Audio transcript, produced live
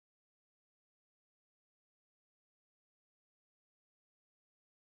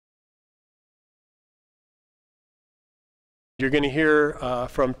You're going to hear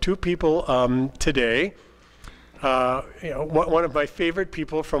from two people today. One of my favorite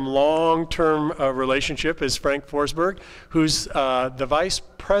people from long-term relationship is Frank Forsberg, who's the Vice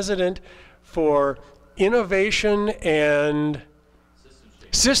President for Innovation and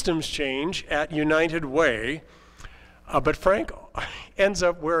Systems Change at United Way. But Frank ends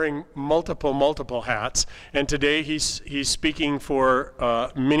up wearing multiple hats, and today he's speaking for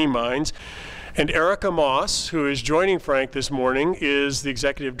MinneMinds. And Erica Moss, who is joining Frank this morning, is the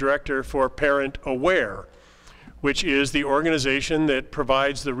Executive Director for Parent Aware, which is the organization that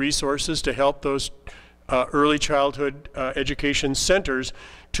provides the resources to help those early childhood education centers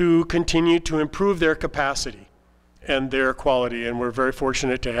to continue to improve their capacity and their quality. And we're very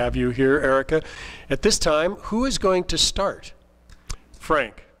fortunate to have you here, Erica. At this time, who is going to start?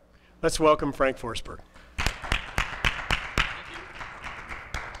 Frank. Let's welcome Frank Forsberg.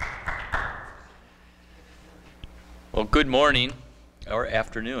 Well, good morning, or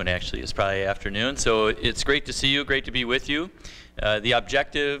afternoon actually, it's probably afternoon. So it's great to see you, great to be with you. The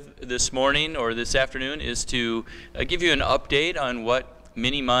objective this morning or this afternoon is to give you an update on what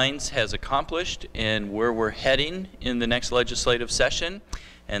MinneMinds has accomplished and where we're heading in the next legislative session.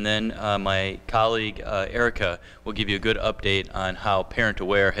 And then my colleague Erica will give you a good update on how Parent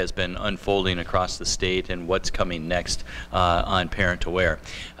Aware has been unfolding across the state and what's coming next on Parent Aware.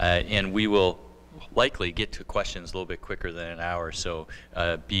 And we will likely get to questions a little bit quicker than an hour, so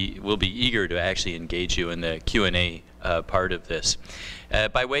we'll be eager to actually engage you in the Q&A part of this.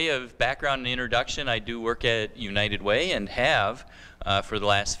 By way of background and introduction, I do work at United Way and have for the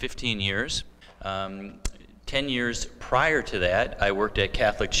last 15 years. 10 years prior to that, I worked at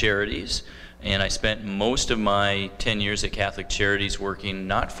Catholic Charities, and I spent most of my 10 years at Catholic Charities working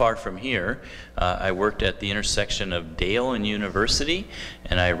not far from here. I worked at the intersection of Dale and University,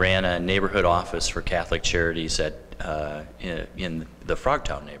 and I ran a neighborhood office for Catholic Charities at, in the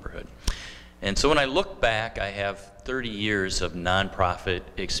Frogtown neighborhood. And so when I look back, I have 30 years of nonprofit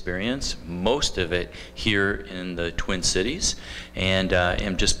experience, most of it here in the Twin Cities, and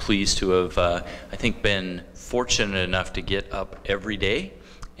am just pleased to have, I think, been fortunate enough to get up every day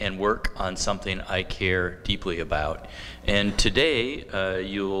and work on something I care deeply about. And today,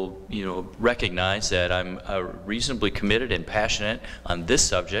 you'll recognize that I'm reasonably committed and passionate on this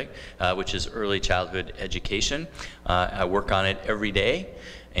subject, which is early childhood education. I work on it every day,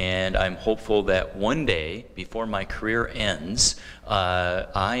 and I'm hopeful that one day, before my career ends,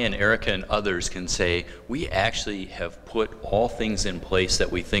 I and Erica and others can say, we actually have put all things in place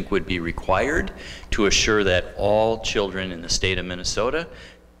that we think would be required to assure that all children in the state of Minnesota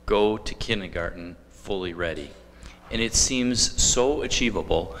go to kindergarten fully ready. And it seems so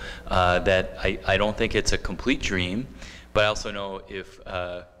achievable that I don't think it's a complete dream, but I also know if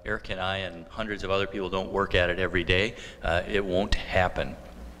Eric and I and hundreds of other people don't work at it every day, it won't happen.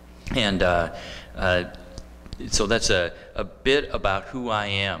 And so that's a bit about who I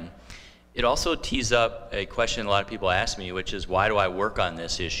am. It also tees up a question a lot of people ask me, which is, why do I work on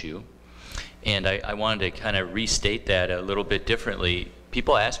this issue? And I wanted to kind of restate that a little bit differently.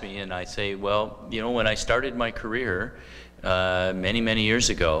 People ask me, and I say, well, you know, when I started my career many years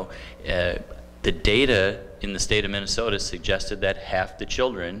ago, the data in the state of Minnesota suggested that half the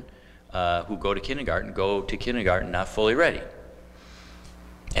children who go to kindergarten not fully ready.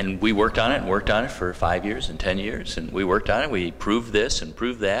 And we worked on it for 5 years and 10 years, and we worked on it. We proved this and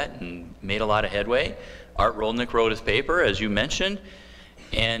proved that and made a lot of headway. Art Rolnick wrote his paper, as you mentioned,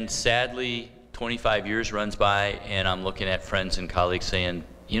 and sadly, 25 years runs by, and I'm looking at friends and colleagues saying,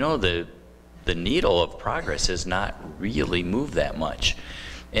 you know, the needle of progress has not really moved that much.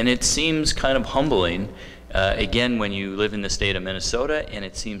 And it seems kind of humbling, again, when you live in the state of Minnesota, and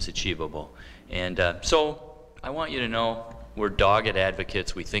it seems achievable. And so I want you to know we're dogged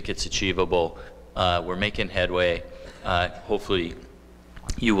advocates. We think it's achievable. We're making headway. Hopefully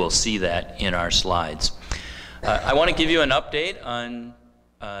you will see that in our slides. I want to give you an update on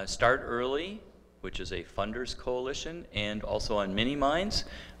Start Early, which is a funders coalition, and also on MinneMinds,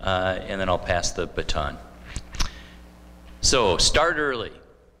 and then I'll pass the baton. So, Start Early.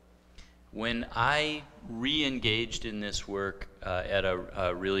 When I re-engaged in this work at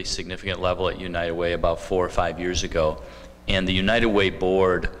a really significant level at United Way about 4 or 5 years ago, and the United Way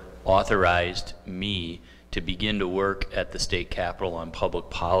board authorized me to begin to work at the state capitol on public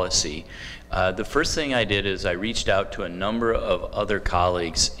policy, the first thing I did is I reached out to a number of other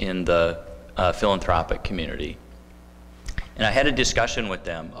colleagues in the philanthropic community. And I had a discussion with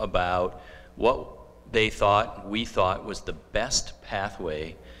them about what they thought, we thought, was the best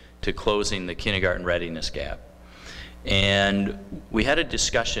pathway to closing the kindergarten readiness gap. And we had a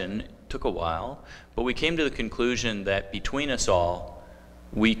discussion took a while, but we came to the conclusion that between us all,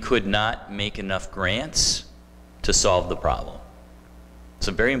 we could not make enough grants to solve the problem. It's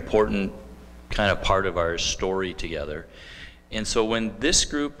a very important kind of part of our story together. And so when this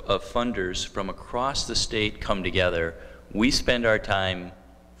group of funders from across the state come together, we spend our time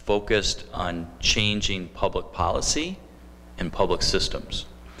focused on changing public policy and public systems,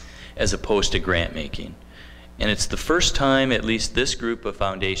 as opposed to grant making. And it's the first time, at least this group of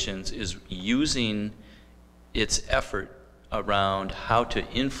foundations is using its effort around how to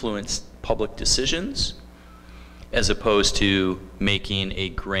influence public decisions, as opposed to making a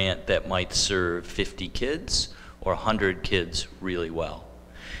grant that might serve 50 kids or 100 kids really well.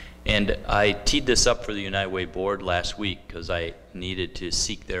 And I teed this up for the United Way board last week because I needed to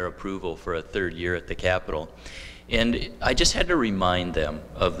seek their approval for a third year at the Capitol. And I just had to remind them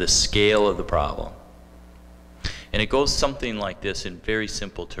of the scale of the problem. And it goes something like this in very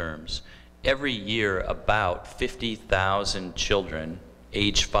simple terms. Every year, about 50,000 children,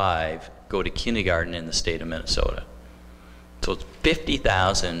 age 5, go to kindergarten in the state of Minnesota. So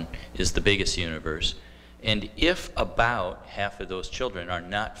 50,000 is the biggest universe. And if about half of those children are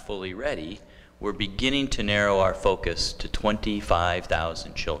not fully ready, we're beginning to narrow our focus to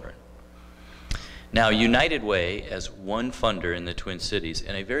 25,000 children. Now, United Way, as one funder in the Twin Cities,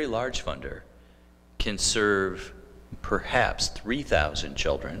 and a very large funder, can serve perhaps 3,000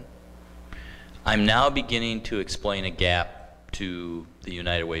 children. I'm now beginning to explain a gap to the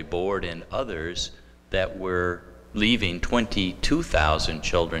United Way board and others that we're leaving 22,000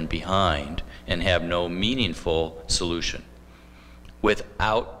 children behind and have no meaningful solution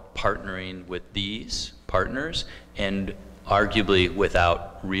without partnering with these partners and arguably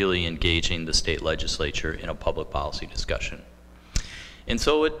without really engaging the state legislature in a public policy discussion. And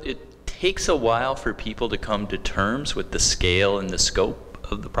so it takes a while for people to come to terms with the scale and the scope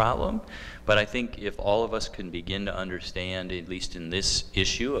of the problem, but I think if all of us can begin to understand, at least in this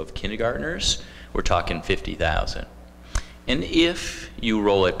issue of kindergartners, we're talking 50,000. And if you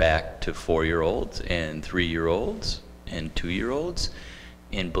roll it back to 4-year-olds and 3-year-olds and 2-year-olds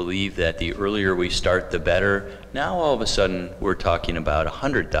and believe that the earlier we start, the better, now all of a sudden we're talking about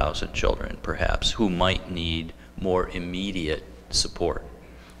 100,000 children perhaps who might need more immediate support.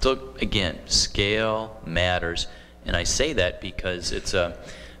 So again, scale matters, and I say that because it's a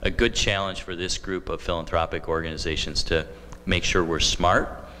good challenge for this group of philanthropic organizations to make sure we're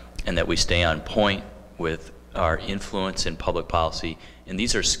smart and that we stay on point with our influence in public policy. And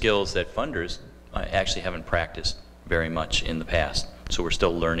these are skills that funders actually haven't practiced very much in the past. So we're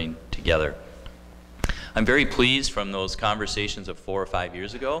still learning together. I'm very pleased from those conversations of 4 or 5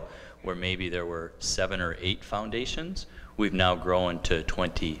 years ago, where maybe there were 7 or 8 foundations. We've now grown to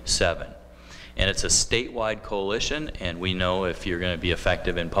 27. And it's a statewide coalition, and we know if you're going to be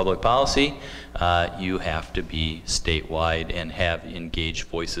effective in public policy, you have to be statewide and have engaged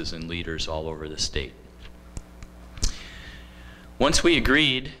voices and leaders all over the state. Once we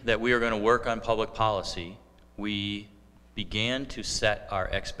agreed that we were going to work on public policy, we began to set our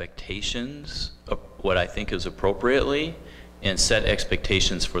expectations, what I think is appropriately, and set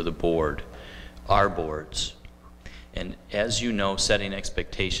expectations for the board, our boards. And as you know, setting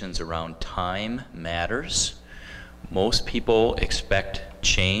expectations around time matters. Most people expect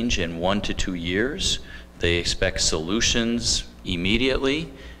change in 1 to 2 years. They expect solutions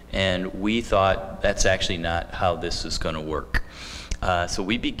immediately, and we thought that's actually not how this is going to work. So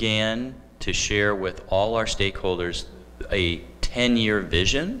we began to share with all our stakeholders a 10-year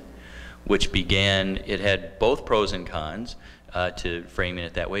vision, which began, it had both pros and cons to framing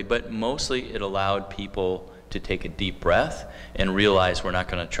it that way, but mostly it allowed people to take a deep breath and realize we're not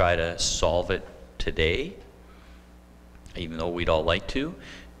going to try to solve it today, even though we'd all like to.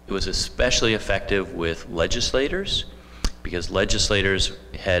 It was especially effective with legislators, because legislators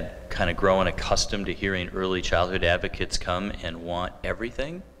had kind of grown accustomed to hearing early childhood advocates come and want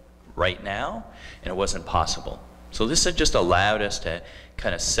everything right now, and it wasn't possible. So this had just allowed us to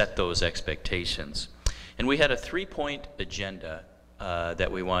kind of set those expectations. And we had a 3-point agenda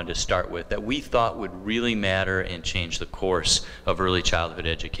that we wanted to start with that we thought would really matter and change the course of early childhood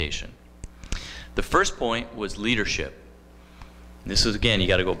education. The first point was leadership. This is, again, you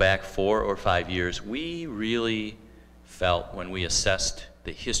got to go back 4 or 5 years. We really felt when we assessed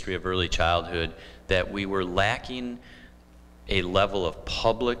the history of early childhood that we were lacking a level of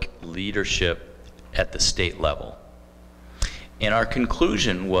public leadership at the state level. And our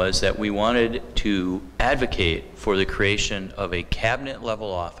conclusion was that we wanted to advocate for the creation of a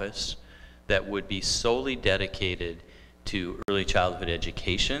cabinet-level office that would be solely dedicated to early childhood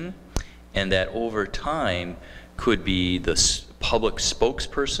education, and that over time could be the public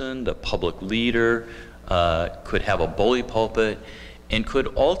spokesperson, the public leader, could have a bully pulpit, and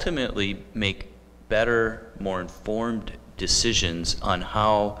could ultimately make better, more informed decisions on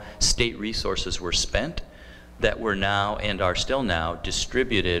how state resources were spent that were now and are still now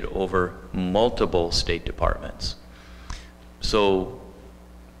distributed over multiple state departments. So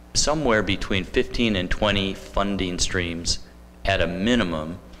somewhere between 15 and 20 funding streams at a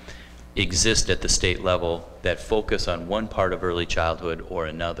minimum exist at the state level that focus on one part of early childhood or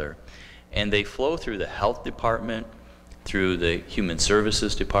another. And they flow through the health department, through the human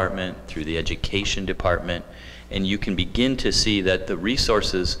services department, through the education department, and you can begin to see that the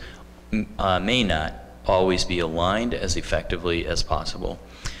resources may not always be aligned as effectively as possible.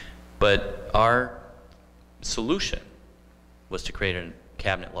 But our solution was to create a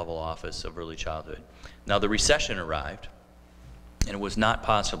cabinet level office of early childhood. Now the recession arrived, and it was not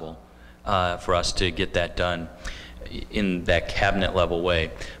possible for us to get that done in that cabinet level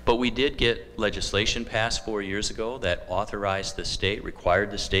way. But we did get legislation passed 4 years ago that authorized the state,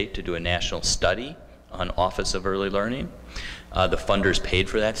 required the state to do a national study on Office of Early Learning. The funders paid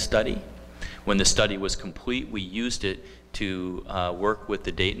for that study. When the study was complete, we used it to work with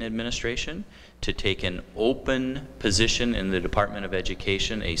the Dayton administration to take an open position in the Department of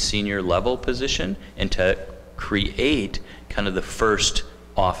Education, a senior level position, and to create kind of the first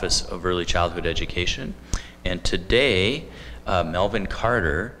Office of Early Childhood Education. And today, Melvin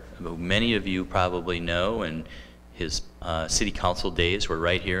Carter, who many of you probably know, and his city council days were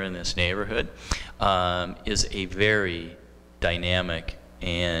right here in this neighborhood, is a very dynamic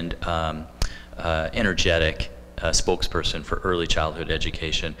and energetic spokesperson for early childhood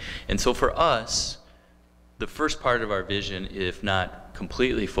education. And so for us, the first part of our vision, if not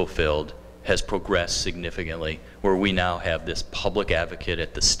completely fulfilled, has progressed significantly, where we now have this public advocate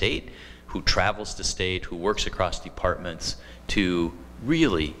at the state who travels the state, who works across departments to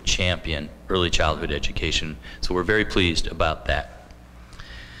really champion early childhood education. So we're very pleased about that.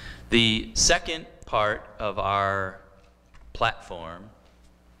 The second part of our platform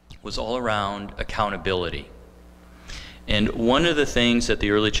was all around accountability. And one of the things that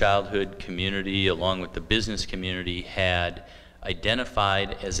the early childhood community, along with the business community, had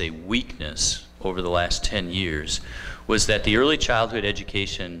identified as a weakness over the last 10 years was that the early childhood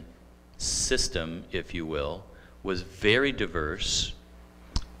education system, if you will, was very diverse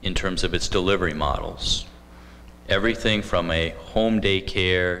in terms of its delivery models. Everything from a home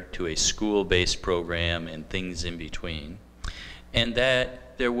daycare to a school-based program and things in between. And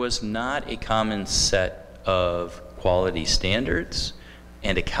that there was not a common set of quality standards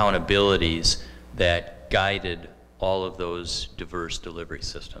and accountabilities that guided all of those diverse delivery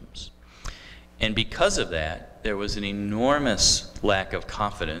systems. And because of that, there was an enormous lack of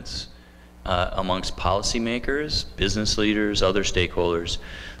confidence amongst policymakers, business leaders, other stakeholders,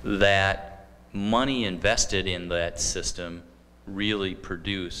 that money invested in that system really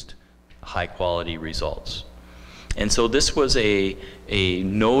produced high quality results. And so this was a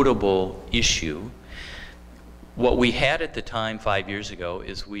notable issue. What we had at the time 5 years ago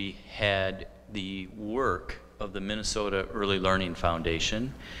is we had the work of the Minnesota Early Learning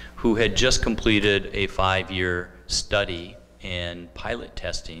Foundation, who had just completed a 5-year study and pilot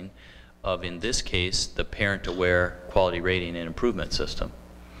testing of, in this case, the parent-aware quality rating and improvement system.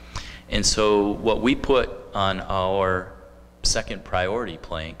 And so what we put on our second priority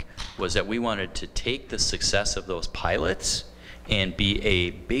plank was that we wanted to take the success of those pilots and be a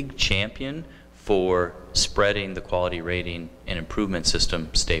big champion for spreading the quality rating and improvement system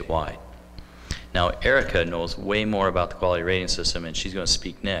statewide. Now, Erica knows way more about the quality rating system, and she's going to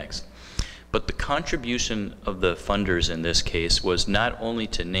speak next. But the contribution of the funders in this case was not only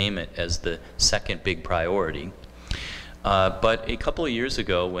to name it as the second big priority, but a couple of years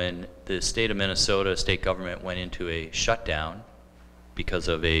ago when the state of Minnesota, state government, went into a shutdown because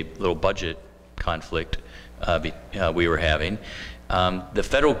of a little budget conflict we were having, the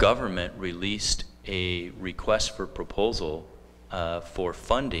federal government released a request for proposal for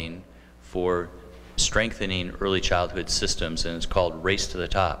funding for strengthening early childhood systems, and it's called Race to the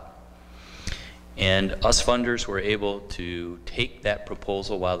Top. And us funders were able to take that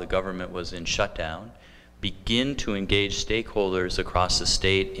proposal while the government was in shutdown, begin to engage stakeholders across the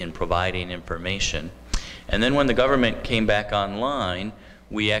state in providing information. And then when the government came back online,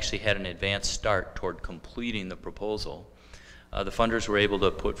 we actually had an advanced start toward completing the proposal. The funders were able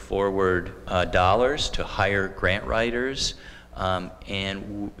to put forward dollars to hire grant writers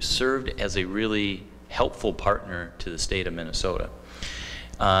and served as a really helpful partner to the state of Minnesota.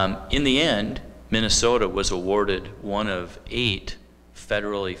 In the end, Minnesota was awarded one of 8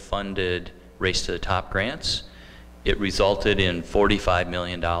 federally funded Race to the Top grants, It resulted in $45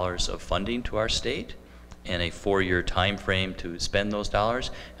 million of funding to our state and a 4-year time frame to spend those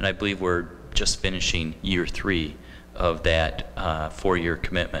dollars, and I believe we're just finishing year 3 of that 4-year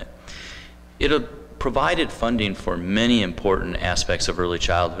commitment. It provided funding for many important aspects of early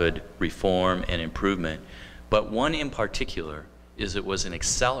childhood reform and improvement, but one in particular is it was an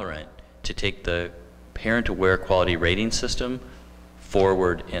accelerant to take the parent-aware quality rating system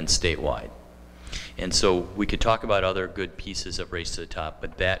forward and statewide. And so we could talk about other good pieces of Race to the Top,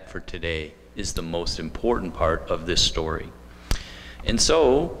 but that for today is the most important part of this story. And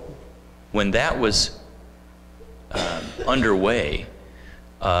so when that was underway,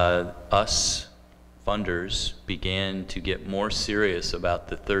 us funders began to get more serious about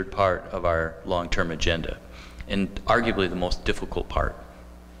the third part of our long-term agenda, and arguably the most difficult part.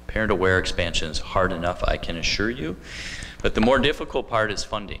 Parent-aware expansion is hard enough, I can assure you, but the more difficult part is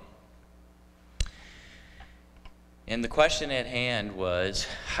funding. And the question at hand was,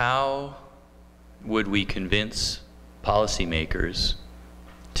 how would we convince policymakers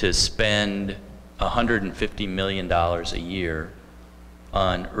to spend $150 million a year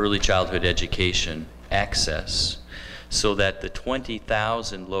on early childhood education access so that the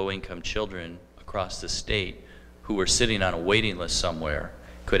 20,000 low-income children across the state who were sitting on a waiting list somewhere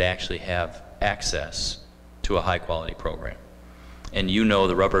could actually have access to a high-quality program. And you know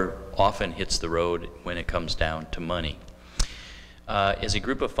the rubber often hits the road when it comes down to money. As a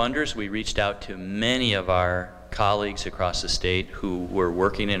group of funders, we reached out to many of our colleagues across the state who were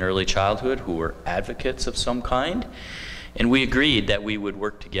working in early childhood, who were advocates of some kind, and we agreed that we would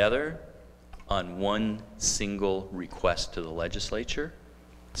work together on one single request to the legislature.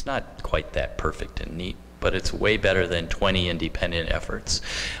 It's not quite that perfect and neat, but it's way better than 20 independent efforts.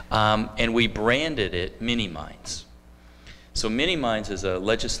 And we branded it MinneMinds. So MinneMinds is a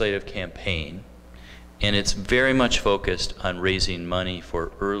legislative campaign, and it's very much focused on raising money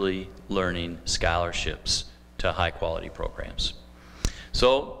for early learning scholarships to high quality programs.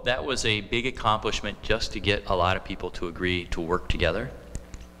 So that was a big accomplishment just to get a lot of people to agree to work together.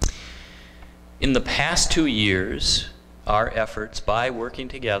 In the past 2 years, our efforts by working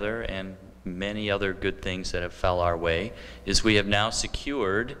together and many other good things that have fell our way is we have now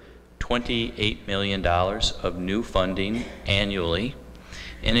secured $28 million of new funding annually,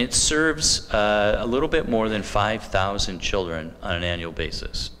 and it serves a little bit more than 5,000 children on an annual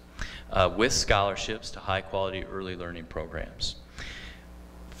basis with scholarships to high quality early learning programs.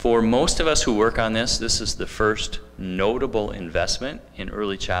 For most of us who work on this, this is the first notable investment in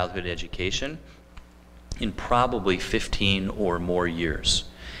early childhood education in probably 15 or more years.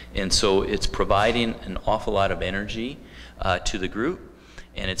 And so it's providing an awful lot of energy to the group,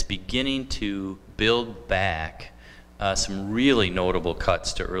 and it's beginning to build back some really notable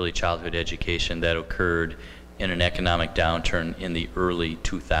cuts to early childhood education that occurred in an economic downturn in the early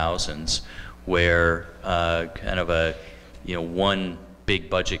 2000s, where kind of a one big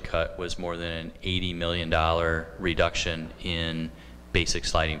budget cut was more than an $80 million reduction in basic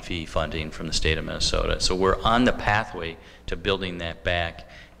sliding fee funding from the state of Minnesota. So we're on the pathway to building that back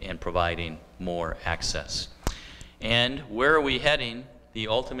and providing more access. And where are we heading? The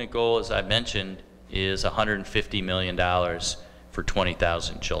ultimate goal, as I mentioned, is $150 million for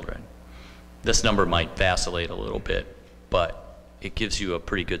 20,000 children. This number might vacillate a little bit, but it gives you a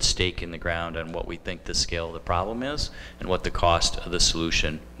pretty good stake in the ground on what we think the scale of the problem is and what the cost of the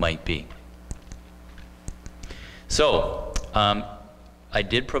solution might be. So I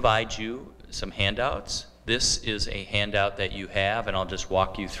did provide you some handouts. This is a handout that you have, and I'll just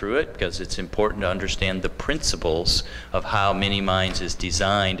walk you through it because it's important to understand the principles of how MinneMinds is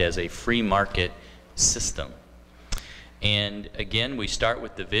designed as a free market system. And again, we start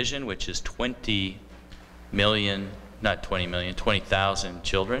with the vision, which is 20,000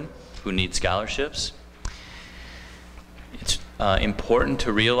 children who need scholarships. It's important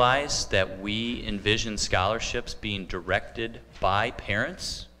to realize that we envision scholarships being directed by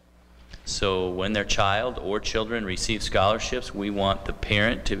parents. So when their child or children receive scholarships, we want the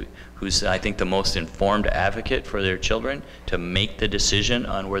parent to, who's I think the most informed advocate for their children, to make the decision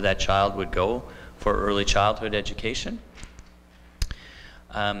on where that child would go for early childhood education.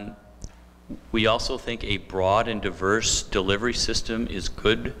 We also think a broad and diverse delivery system is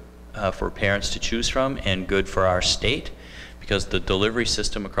good for parents to choose from and good for our state, because the delivery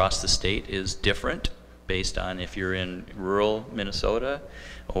system across the state is different based on if you're in rural Minnesota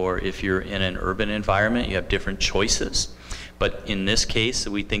or if you're in an urban environment. You have different choices. But in this case,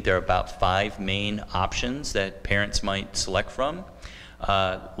 we think there are about 5 main options that parents might select from.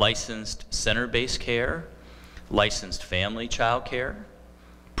 Licensed center-based care, licensed family child care,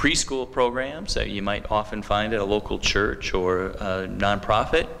 preschool programs that you might often find at a local church or a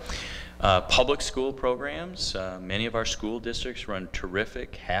nonprofit. Public school programs. Many of our school districts run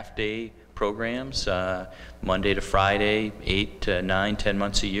terrific half-day programs, Monday to Friday, 8 to 9, 10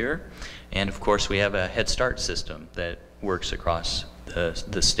 months a year. And of course, we have a Head Start system that works across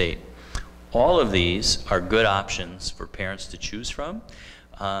the state. All of these are good options for parents to choose from,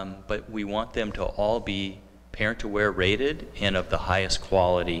 but we want them to all be parent-aware rated and of the highest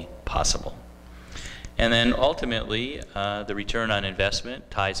quality possible. And then ultimately, the return on investment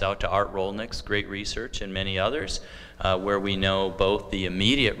ties out to Art Rolnick's great research and many others, where we know both the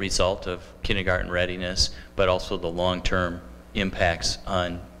immediate result of kindergarten readiness, but also the long-term impacts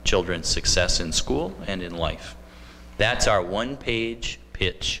on children's success in school and in life. That's our one-page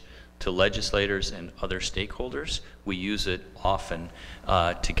pitch to legislators and other stakeholders. We use it often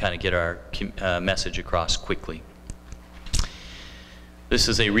to kind of get our message across quickly. This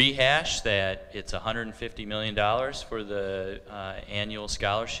is a rehash that it's $150 million for the annual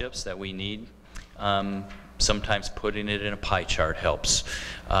scholarships that we need. Sometimes putting it in a pie chart helps.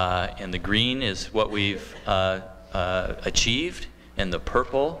 And the green is what we've achieved, and the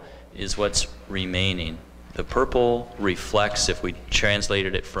purple is what's remaining. The purple reflects, if we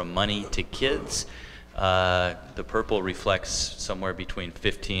translated it from money to kids, the purple reflects somewhere between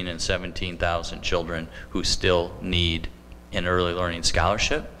 15 and 17,000 children who still need an early learning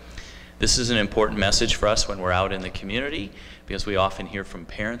scholarship. This is an important message for us when we're out in the community, because we often hear from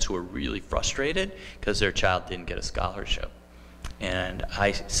parents who are really frustrated because their child didn't get a scholarship. And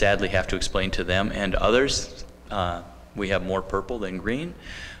I sadly have to explain to them and others, we have more purple than green,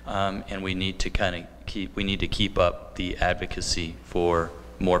 and we need to keep up the advocacy for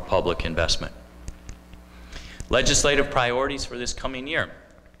more public investment. Legislative priorities for this coming year.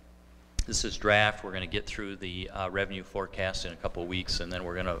 This is draft. We're going to get through the revenue forecast in a couple of weeks, and then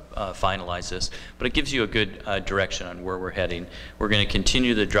we're going to finalize this. But it gives you a good direction on where we're heading. We're going to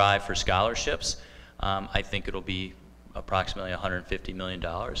continue the drive for scholarships. I think it'll be approximately $150 million.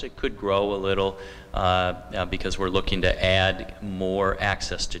 It could grow a little because we're looking to add more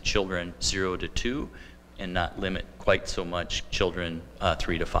access to children 0 to 2 and not limit quite so much children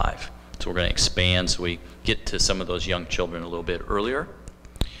 3 to 5. So we're going to expand so we get to some of those young children a little bit earlier.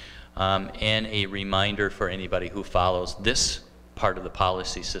 And a reminder for anybody who follows this part of the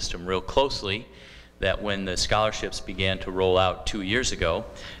policy system real closely, that when the scholarships began to roll out 2 years ago,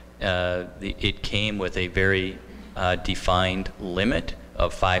 it came with a very defined limit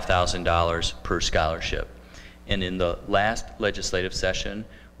of $5,000 per scholarship. And in the last legislative session,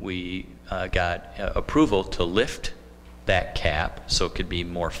 we got approval to lift that cap so it could be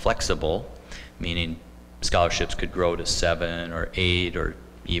more flexible, meaning scholarships could grow to 7 or 8 or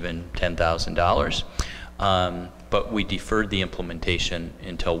even $10,000. But we deferred the implementation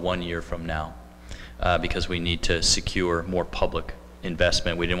until 1 year from now because we need to secure more public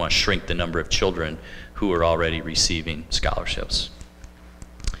investment. We didn't want to shrink the number of children who are already receiving scholarships.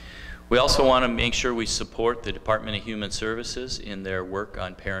 We also want to make sure we support the Department of Human Services in their work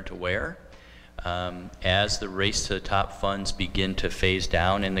on Parent Aware. As the Race to the Top funds begin to phase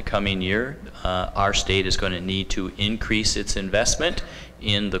down in the coming year, our state is going to need to increase its investment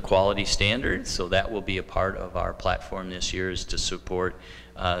in the quality standards, so that will be a part of our platform this year, is to support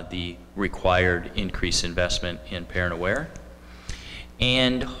the required increased investment in Parent Aware.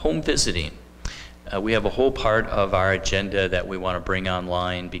 And home visiting. We have a whole part of our agenda that we want to bring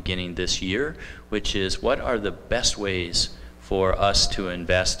online beginning this year, which is what are the best ways for us to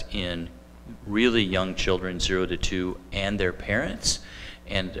invest in really young children 0 to 2 and their parents.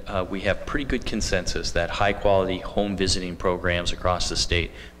 And we have pretty good consensus that high quality home visiting programs across the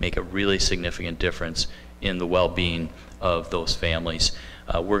state make a really significant difference in the well-being of those families.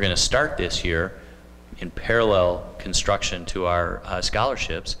 We're going to start this year in parallel construction to our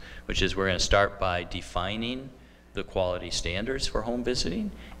scholarships, which is we're going to start by defining the quality standards for home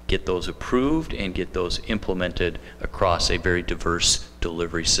visiting, get those approved, and get those implemented across a very diverse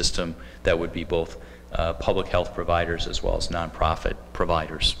delivery system that would be both public health providers as well as nonprofit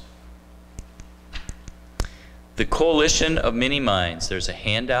providers. The Coalition of MinneMinds, there's a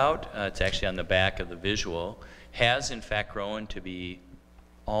handout, it's actually on the back of the visual, has in fact grown to be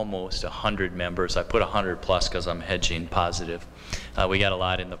almost 100 members. I put 100 plus because I'm hedging positive. We got a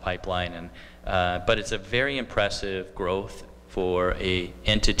lot in the pipeline, and but it's a very impressive growth for an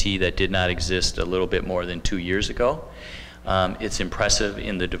entity that did not exist a little bit more than 2 years ago. It's impressive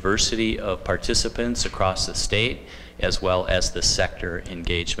in the diversity of participants across the state as well as the sector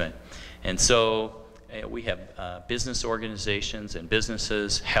engagement. And so we have business organizations and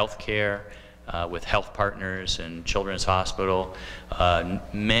businesses, healthcare, with health partners and Children's Hospital,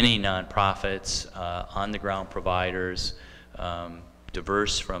 many nonprofits, on-the-ground providers,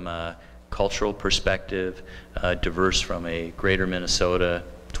 diverse from a cultural perspective, diverse from a greater Minnesota,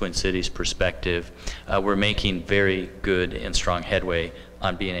 Twin Cities perspective. We're making very good and strong headway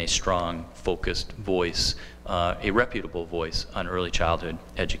on being a strong, focused voice, a reputable voice on early childhood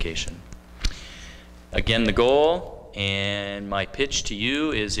education. Again, the goal and my pitch to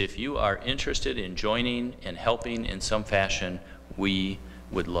you is if you are interested in joining and helping in some fashion, we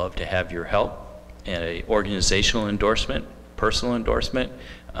would love to have your help and an organizational endorsement, personal endorsement.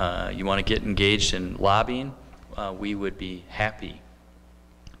 You want to get engaged in lobbying, we would be happy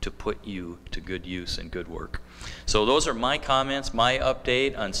to put you to good use and good work. So those are my comments, my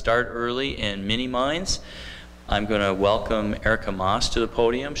update on Start Early and MinneMinds. I'm going to welcome Erica Moss to the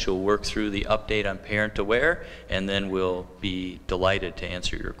podium. She'll work through the update on Parent Aware, and then we'll be delighted to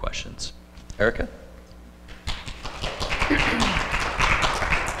answer your questions. Erica?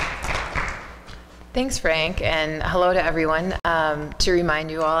 Thanks, Frank, and hello to everyone. To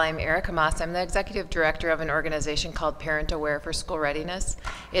remind you all, I'm Erica Moss. I'm the Executive Director of an organization called Parent Aware for School Readiness.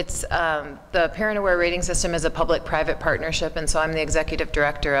 It's the Parent Aware rating system is a public-private partnership, and so I'm the Executive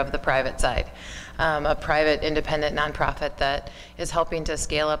Director of the private side, a private independent nonprofit that is helping to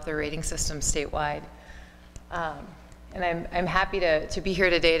scale up the rating system statewide. And I'm happy to be here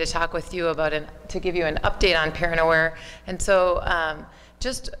today to talk with you about to give you an update on Parent Aware. And so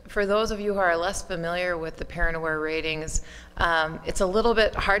just for those of you who are less familiar with the Parent Aware ratings, it's a little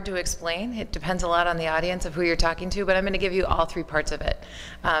bit hard to explain. It depends a lot on the audience of who you're talking to, but I'm going to give you all three parts of it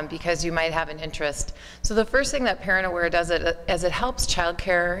because you might have an interest. So the first thing that Parent Aware does is it helps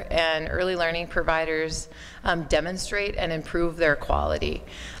childcare and early learning providers demonstrate and improve their quality.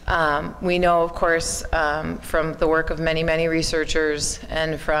 We know, of course, from the work of many, many researchers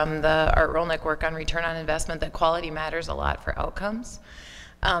and from the Art Rolnick work on return on investment that quality matters a lot for outcomes.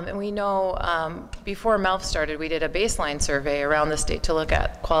 And we know before MELF started, we did a baseline survey around the state to look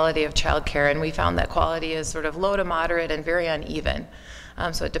at quality of childcare, and we found that quality is sort of low to moderate and very uneven.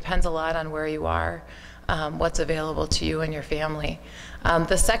 So it depends a lot on where you are, what's available to you and your family.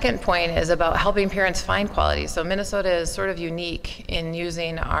 The second point is about helping parents find quality. So Minnesota is sort of unique in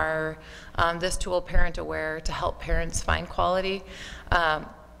using our this tool, Parent Aware, to help parents find quality.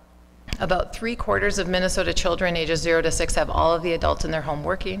 About 3/4 of Minnesota children ages 0 to 6 have all of the adults in their home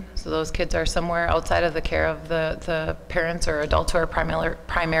working. So those kids are somewhere outside of the care of the parents or adults who are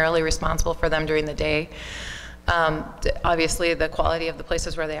primarily responsible for them during the day. Obviously, the quality of the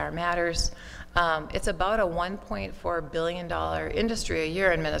places where they are matters. It's about a $1.4 billion industry a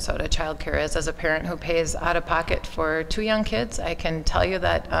year in Minnesota, childcare is. As a parent who pays out of pocket for 2 young kids, I can tell you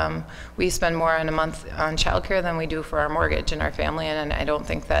that we spend more in a month on childcare than we do for our mortgage in our family, and I don't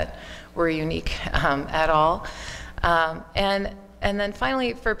think that we're unique at all. And then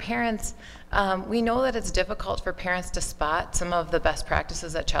finally, for parents, we know that it's difficult for parents to spot some of the best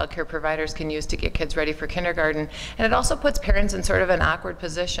practices that childcare providers can use to get kids ready for kindergarten. And it also puts parents in sort of an awkward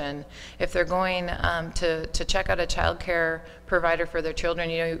position if they're going to check out a childcare provider for their children,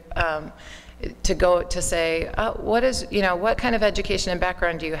 to go to say, what kind of education and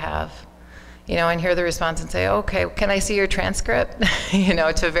background do you have? And hear the response and say, okay, can I see your transcript?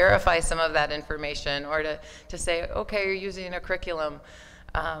 To verify some of that information, or to say, okay, you're using a curriculum.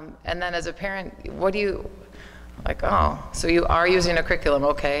 And then as a parent, so you are using a curriculum,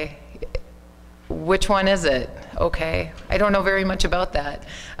 okay. Which one is it? Okay, I don't know very much about that.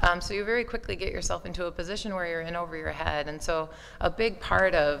 So you very quickly get yourself into a position where you're in over your head. And so a big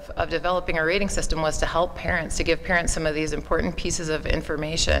part of developing a rating system was to help parents, to give parents some of these important pieces of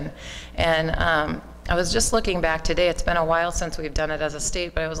information. And I was just looking back today, it's been a while since we've done it as a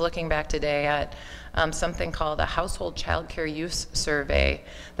state, but I was looking back today at something called a Household Child Care Use Survey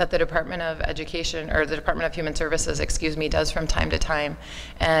that the Department of Education, or the Department of Human Services, does from time to time.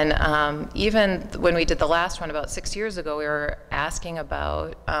 And even when we did the last one about 6 years ago, we were asking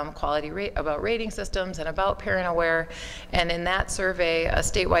about about rating systems and about Parent Aware. And in that survey, a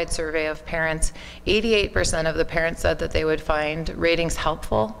statewide survey of parents, 88% of the parents said that they would find ratings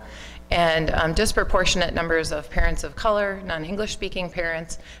helpful. And disproportionate numbers of parents of color, non-English speaking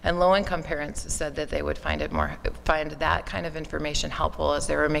parents, and low-income parents said that they would find that kind of information helpful as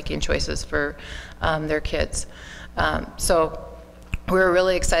they were making choices for their kids. So we're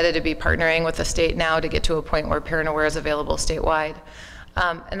really excited to be partnering with the state now to get to a point where Parent Aware is available statewide.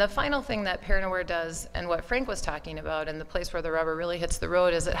 And the final thing that Parent Aware does, and what Frank was talking about, and the place where the rubber really hits the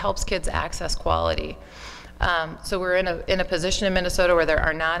road, is it helps kids access quality. So we're in a position in Minnesota where there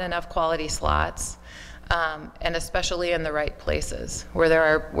are not enough quality slots. and especially in the right places, where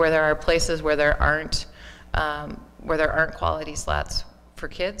there are places where there aren't quality slots for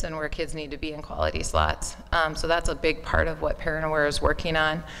kids and where kids need to be in quality slots. So that's a big part of what Parent Aware is working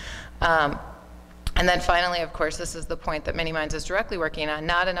on. And then finally, of course, this is the point that MinneMinds is directly working on,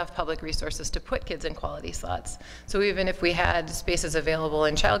 not enough public resources to put kids in quality slots. So even if we had spaces available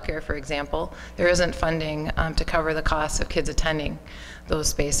in childcare, for example, there isn't funding to cover the costs of kids attending those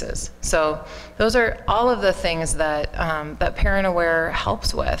spaces. So those are all of the things that, that Parent Aware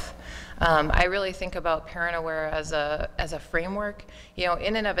helps with. I really think about Parent Aware as a framework. You know,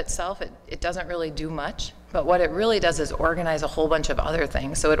 in and of itself, it doesn't really do much, but what it really does is organize a whole bunch of other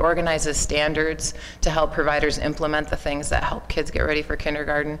things. So it organizes standards to help providers implement the things that help kids get ready for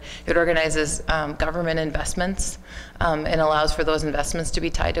kindergarten. It organizes government investments and allows for those investments to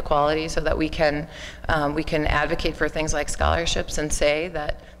be tied to quality so that we can advocate for things like scholarships and say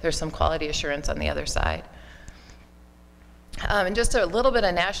that there's some quality assurance on the other side. And just a little bit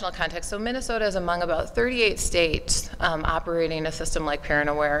of national context, so Minnesota is among about 38 states operating a system like Parent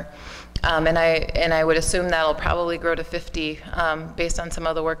Aware. And I would assume that'll probably grow to 50 based on some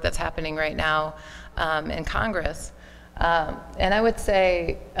of the work that's happening right now in Congress. And I would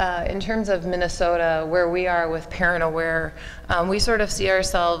say, in terms of Minnesota, where we are with Parent Aware, we sort of see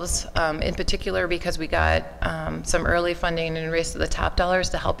ourselves, in particular because we got some early funding and Race to the Top dollars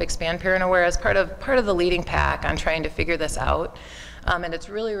to help expand Parent Aware as part of the leading pack on trying to figure this out. And it's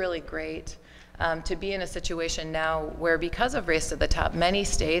really, really great to be in a situation now where, because of Race to the Top, many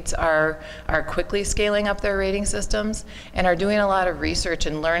states are quickly scaling up their rating systems and are doing a lot of research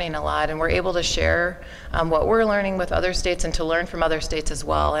and learning a lot, and we're able to share what we're learning with other states and to learn from other states as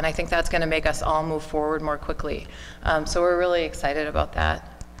well. And I think that's going to make us all move forward more quickly. So we're really excited about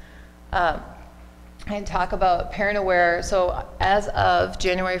that. And talk about Parent Aware. So as of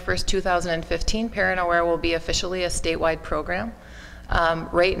January 1st, 2015, Parent Aware will be officially a statewide program.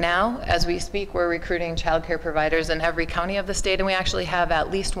 Right now, as we speak, we're recruiting child care providers in every county of the state, and we actually have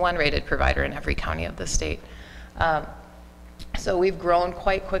at least one rated provider in every county of the state. So we've grown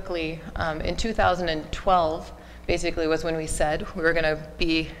quite quickly. In 2012, basically, was when we said we were going to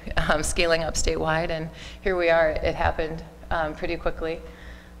be scaling up statewide, and here we are. It happened pretty quickly.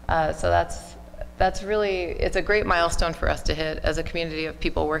 So that's really, it's a great milestone for us to hit as a community of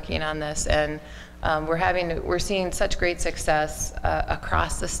people working on this, and we're seeing such great success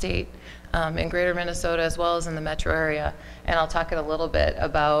across the state in greater Minnesota as well as in the metro area. And I'll talk a little bit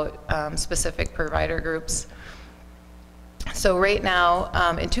about specific provider groups. So right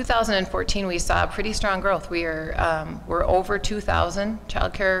now, in 2014, we saw pretty strong growth. We're over 2,000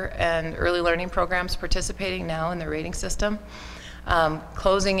 childcare and early learning programs participating now in the rating system,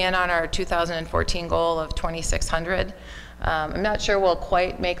 closing in on our 2014 goal of 2,600. I'm not sure we'll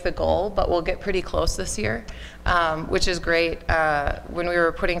quite make the goal, but we'll get pretty close this year, which is great. When we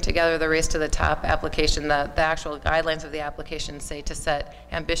were putting together the Race to the Top application, the actual guidelines of the application say to set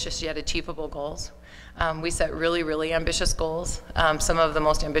ambitious yet achievable goals. We set really, really ambitious goals, some of the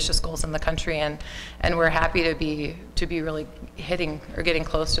most ambitious goals in the country, and we're happy to be really hitting or getting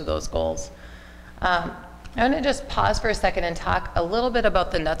close to those goals. I'm going to just pause for a second and talk a little bit about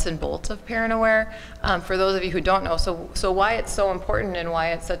the nuts and bolts of Parent Aware for those of you who don't know. So why it's so important and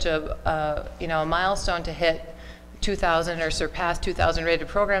why it's such a milestone to hit 2,000 or surpass 2,000 rated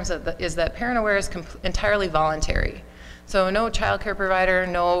programs is that Parent Aware is entirely voluntary. So no child care provider,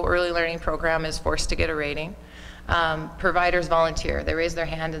 no early learning program is forced to get a rating. Providers volunteer. They raise their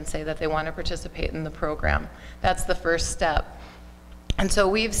hand and say that they want to participate in the program. That's the first step. And so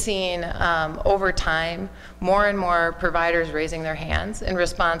we've seen over time more and more providers raising their hands in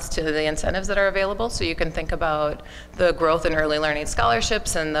response to the incentives that are available. So you can think about the growth in early learning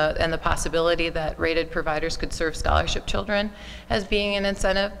scholarships and the possibility that rated providers could serve scholarship children as being an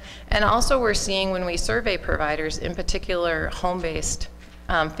incentive. And also we're seeing, when we survey providers, in particular home-based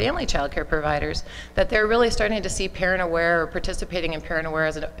family child care providers, that they're really starting to see Parent Aware or participating in Parent Aware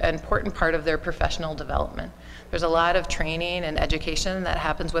as an important part of their professional development. There's a lot of training and education that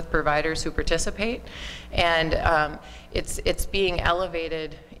happens with providers who participate, and it's being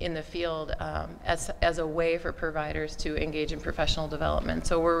elevated in the field as a way for providers to engage in professional development.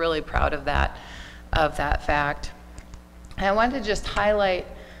 So we're really proud of that fact. And I wanted to just highlight,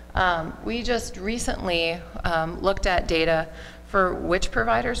 we just recently looked at data for which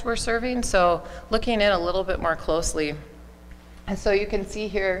providers we're serving, so looking in a little bit more closely. And so you can see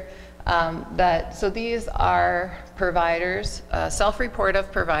here so these are providers, self-report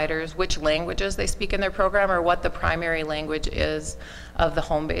of providers, which languages they speak in their program or what the primary language is of the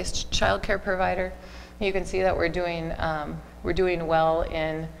home-based child care provider. You can see that we're doing well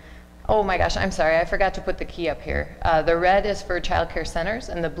in Oh my gosh, I'm sorry, I forgot to put the key up here. The red is for child care centers,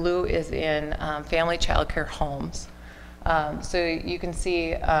 and the blue is in family child care homes. So you can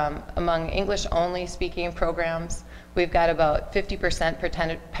see among English-only speaking programs, we've got about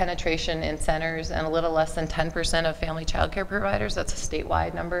 50% penetration in centers and a little less than 10% of family child care providers. That's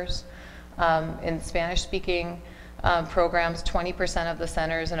statewide numbers. In Spanish-speaking programs, 20% of the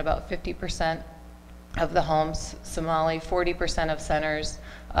centers and about 50% of the homes. Somali, 40% of centers,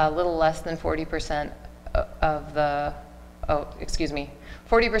 a little less than 40% of the,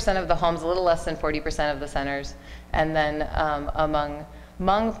 40% of the homes, a little less than 40% of the centers. And then among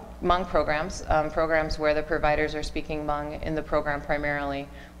Hmong programs, programs where the providers are speaking Hmong in the program primarily,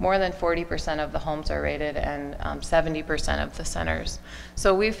 more than 40% of the homes are rated and 70% of the centers.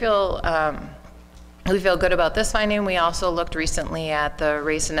 So we feel good about this finding. We also looked recently at the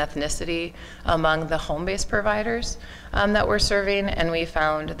race and ethnicity among the home-based providers that we're serving, and we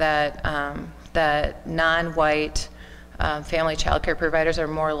found that that non-white family child care providers are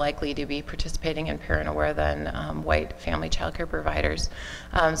more likely to be participating in Parent Aware than white family child care providers.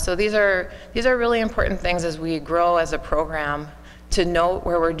 So these are really important things as we grow as a program to note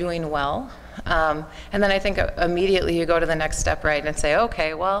where we're doing well. And then I think immediately you go to the next step, right, and say,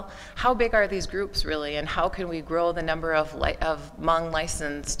 okay, well, how big are these groups really, and how can we grow the number of Hmong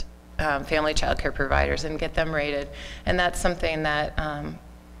licensed family child care providers and get them rated? And that's something that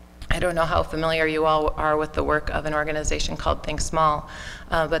I don't know how familiar you all are with the work of an organization called Think Small,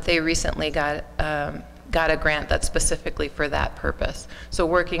 but they recently got a grant that's specifically for that purpose. So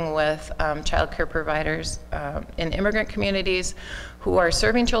working with child care providers in immigrant communities who are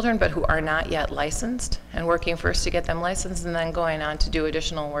serving children but who are not yet licensed, and working first to get them licensed and then going on to do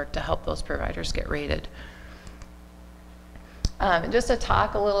additional work to help those providers get rated. Just to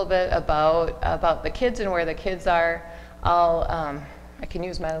talk a little bit about the kids and where the kids are, I can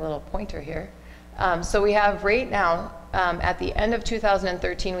use my little pointer here. So we have right now, at the end of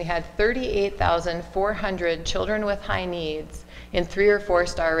 2013, we had 38,400 children with high needs in 3- or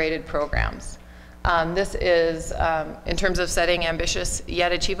 4-star rated programs. This is, in terms of setting ambitious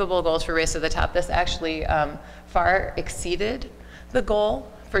yet achievable goals for Race to the Top, this actually far exceeded the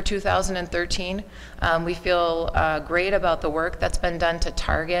goal for 2013. We feel great about the work that's been done to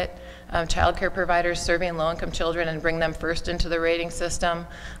target child care providers serving low-income children and bring them first into the rating system.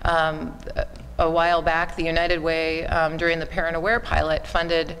 A while back, the United Way, during the Parent Aware pilot,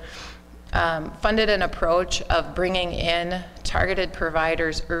 funded an approach of bringing in targeted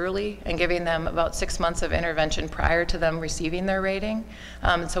providers early and giving them about 6 months of intervention prior to them receiving their rating.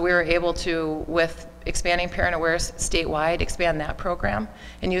 So we were able to, with expanding Parent Aware statewide, expand that program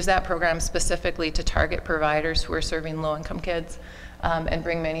and use that program specifically to target providers who are serving low-income kids and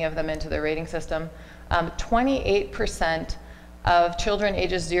bring many of them into the rating system. 28% of children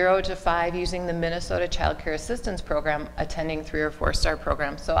ages 0 to 5 using the Minnesota Child Care Assistance Program attending 3- or 4-star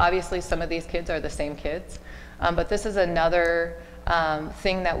programs. So obviously some of these kids are the same kids, but this is another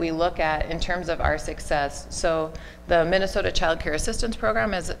thing that we look at in terms of our success. So the Minnesota Child Care Assistance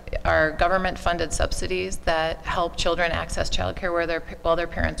Program is our government-funded subsidies that help children access child care while their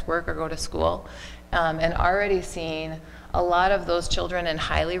parents work or go to school, and already seeing a lot of those children in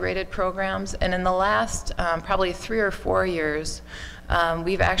highly rated programs. And in the last probably 3 or 4 years,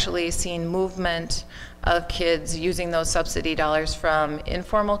 we've actually seen movement of kids using those subsidy dollars from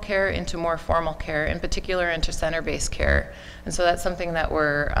informal care into more formal care, in particular into center-based care. And so that's something that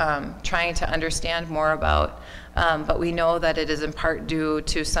we're trying to understand more about, but we know that it is in part due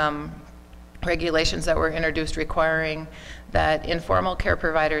to some regulations that were introduced requiring that informal care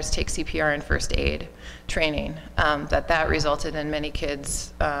providers take CPR and first aid training, that resulted in many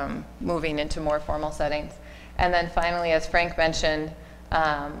kids moving into more formal settings. And then finally, as Frank mentioned,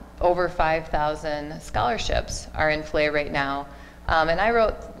 over 5,000 scholarships are in play right now. And I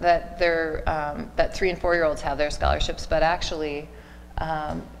wrote that that 3- and 4-year-olds have their scholarships, but actually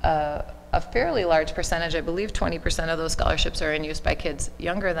a fairly large percentage, I believe 20% of those scholarships are in use by kids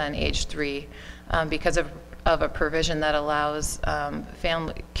younger than age 3 because of a provision that allows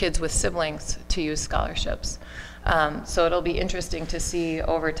kids with siblings to use scholarships. So it'll be interesting to see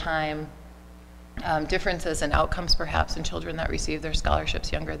over time differences in outcomes perhaps in children that receive their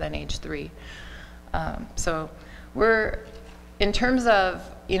scholarships younger than age 3. So in terms of,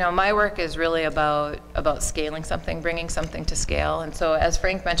 my work is really about scaling something, bringing something to scale. And so as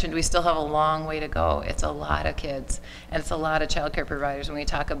Frank mentioned, we still have a long way to go. It's a lot of kids, and it's a lot of child care providers. When we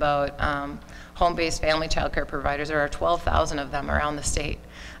talk about home-based family child care providers, there are 12,000 of them around the state.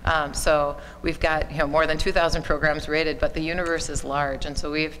 So we've got more than 2,000 programs rated, but the universe is large, and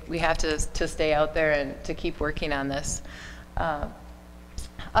so we have to stay out there and to keep working on this.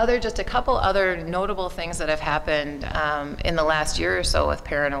 Just a couple other notable things that have happened in the last year or so with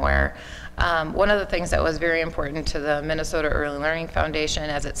Parent Aware. One of the things that was very important to the Minnesota Early Learning Foundation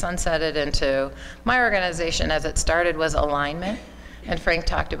as it sunsetted into my organization as it started was alignment. And Frank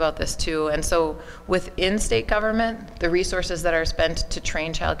talked about this too. And so within state government, the resources that are spent to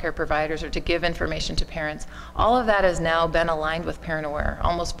train child care providers or to give information to parents, all of that has now been aligned with Parent Aware,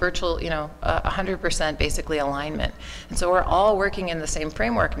 almost virtual, 100% basically alignment. And so we're all working in the same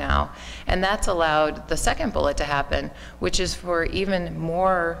framework now. And that's allowed the second bullet to happen, which is for even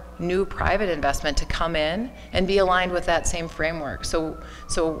more new private investment to come in and be aligned with that same framework. So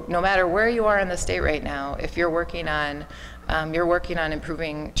no matter where you are in the state right now, if you're working on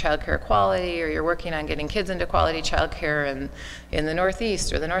improving childcare quality, or you're working on getting kids into quality childcare in the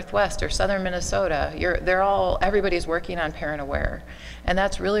Northeast or the Northwest or Southern Minnesota, everybody's working on Parent Aware. And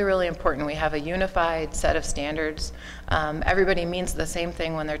that's really, really important. We have a unified set of standards. Everybody means the same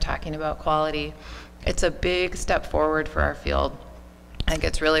thing when they're talking about quality. It's a big step forward for our field. I think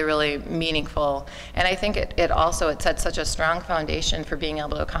it's really, really meaningful. And I think it sets such a strong foundation for being able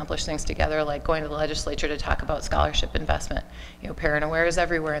to accomplish things together, like going to the legislature to talk about scholarship investment. Parent Aware is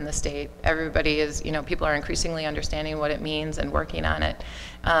everywhere in the state. Everybody is, people are increasingly understanding what it means and working on it.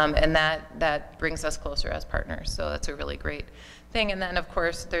 And that brings us closer as partners. So that's a really great thing. And then, of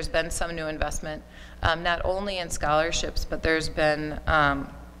course, there's been some new investment, not only in scholarships, but there's been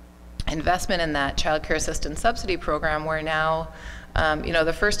investment in that child care assistance subsidy program where now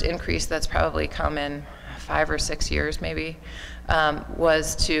the first increase that's probably come in 5 or 6 years maybe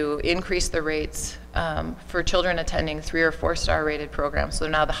was to increase the rates for children attending 3- or 4-star rated programs. So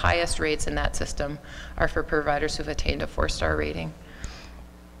now the highest rates in that system are for providers who've attained a 4-star rating.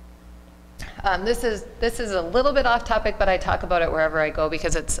 This is a little bit off topic, but I talk about it wherever I go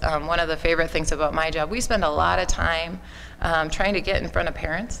because it's one of the favorite things about my job. We spend a lot of time trying to get in front of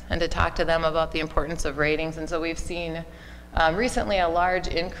parents and to talk to them about the importance of ratings. And so we've seen recently a large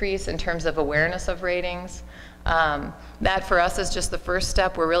increase in terms of awareness of ratings. That for us is just the first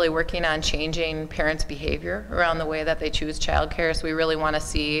step. We're really working on changing parents' behavior around the way that they choose childcare. So we really want to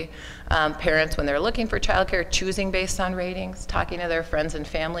see parents, when they're looking for childcare, choosing based on ratings, talking to their friends and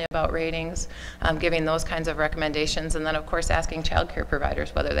family about ratings, giving those kinds of recommendations, and then of course asking childcare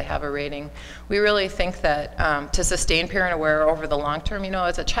providers whether they have a rating. We really think that to sustain Parent Aware over the long term,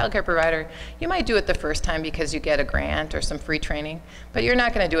 as a childcare provider, you might do it the first time because you get a grant or some free training, but you're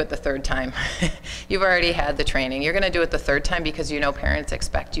not going to do it the third time. You've already had the training. You're going to do it the third time because parents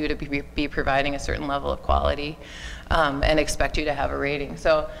expect you to be providing a certain level of quality and expect you to have a rating.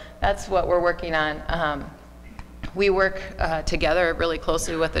 So that's what we're working on. We work together really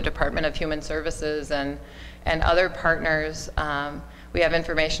closely with the Department of Human Services and other partners. We have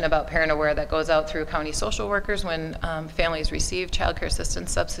information about Parent Aware that goes out through county social workers when families receive child care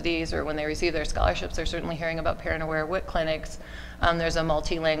assistance subsidies or when they receive their scholarships. They're certainly hearing about Parent Aware WIC clinics. There's a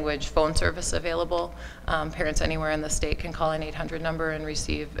multi-language phone service available. Parents anywhere in the state can call an 800 number and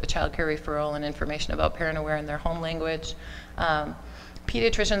receive a child care referral and information about Parent Aware in their home language.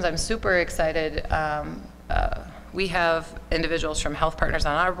 Pediatricians, I'm super excited. We have individuals from Health Partners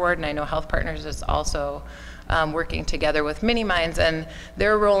on our board, and I know Health Partners is also working together with MinneMinds, and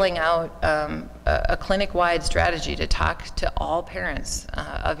they're rolling out a clinic-wide strategy to talk to all parents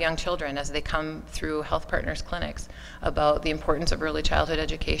of young children as they come through Health Partners clinics about the importance of early childhood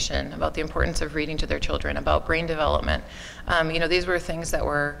education, about the importance of reading to their children, about brain development. These were things that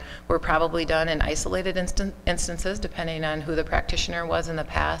were probably done in isolated instances, depending on who the practitioner was in the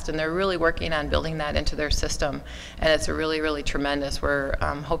past, and they're really working on building that into their system, and it's really, really tremendous. We're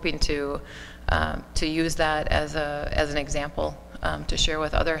hoping to use that as an example to share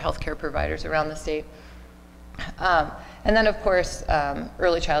with other healthcare providers around the state. And then, of course,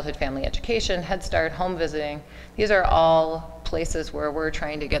 early childhood family education, Head Start, home visiting. These are all places where we're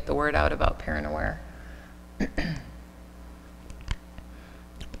trying to get the word out about Parent Aware.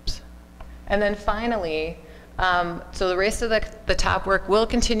 And then finally, so the Race to the Top work will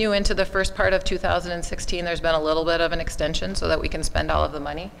continue into the first part of 2016. There's been a little bit of an extension so that we can spend all of the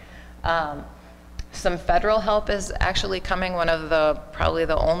money. Some federal help is actually coming. One of probably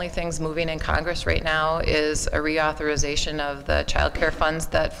the only things moving in Congress right now is a reauthorization of the child care funds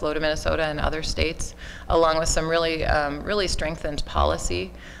that flow to Minnesota and other states, along with some really strengthened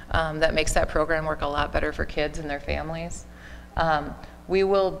policy that makes that program work a lot better for kids and their families. We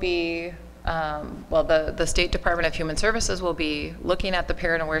will be, the State Department of Human Services will be looking at the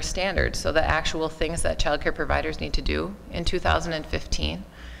Parent Aware standards, so the actual things that child care providers need to do in 2015.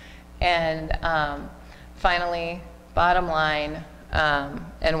 And finally, bottom line,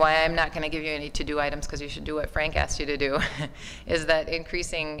 And why I'm not going to give you any to-do items, because you should do what Frank asked you to do, is that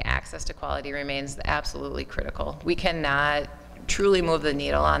increasing access to quality remains absolutely critical. We cannot truly move the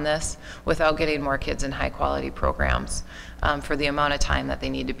needle on this without getting more kids in high-quality programs for the amount of time that they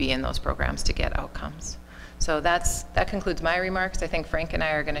need to be in those programs to get outcomes. So that concludes my remarks. I think Frank and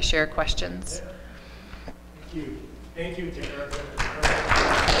I are going to share questions. Thank you. Thank you, Tara.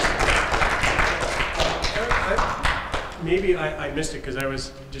 Maybe I missed it because I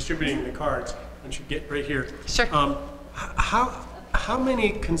was distributing the cards. I should get right here. Sure. How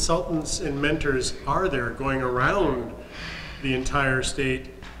many consultants and mentors are there going around the entire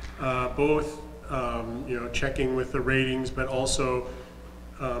state, both checking with the ratings, but also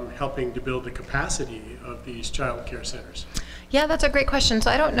helping to build the capacity of these child care centers? Yeah, that's a great question. So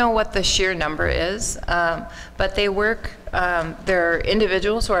I don't know what the sheer number is, but they work, they're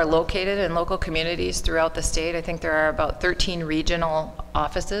individuals who are located in local communities throughout the state. I think there are about 13 regional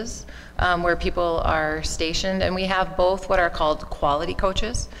offices where people are stationed, and we have both what are called quality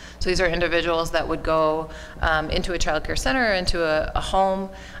coaches. So these are individuals that would go into a child care center, into a home,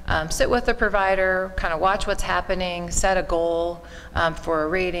 sit with the provider, kind of watch what's happening, set a goal for a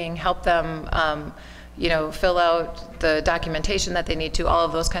rating, help them fill out the documentation that they need to, all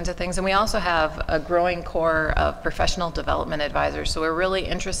of those kinds of things. And we also have a growing core of professional development advisors. So we're really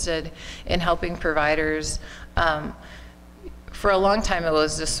interested in helping providers. For a long time, it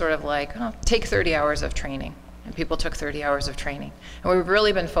was just sort of like, oh, take 30 hours of training. And people took 30 hours of training. And we've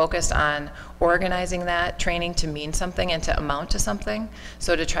really been focused on organizing that training to mean something and to amount to something.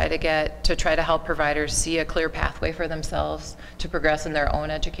 So to try to help providers see a clear pathway for themselves to progress in their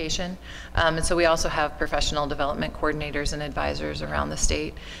own education. And so we also have professional development coordinators and advisors around the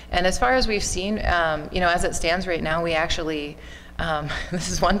state. And as far as we've seen, as it stands right now, we actually,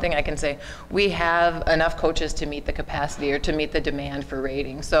 this is one thing I can say, we have enough coaches to meet the capacity or to meet the demand for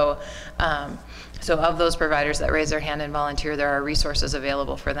rating. So of those providers that raise their hand and volunteer, there are resources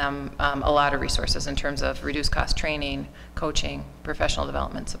available for them, a lot of resources in terms of reduced cost training, coaching, professional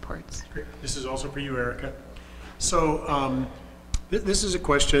development supports. Great. This is also for you, Erica. So this is a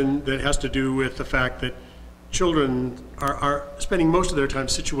question that has to do with the fact that children are spending most of their time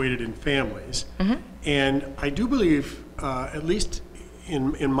situated in families. Mm-hmm. And I do believe, at least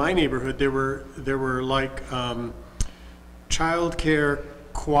in my neighborhood, there were like child care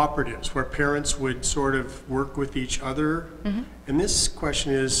cooperatives where parents would sort of work with each other. Mm-hmm. And this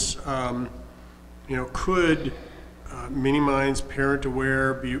question is, could MinneMinds, Parent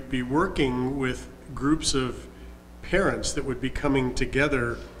Aware be working with groups of parents that would be coming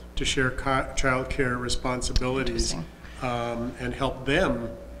together to share child care responsibilities and help them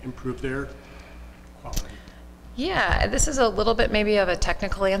improve their quality? Yeah, this is a little bit maybe of a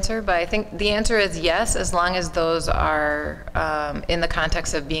technical answer, but I think the answer is yes, as long as those are in the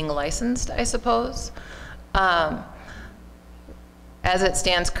context of being licensed, I suppose. As it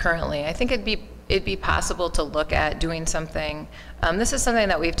stands currently, I think it'd be possible to look at doing something. This is something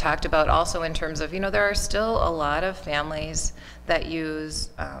that we've talked about also in terms of, there are still a lot of families that use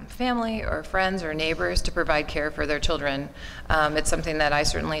family or friends or neighbors to provide care for their children. It's something that I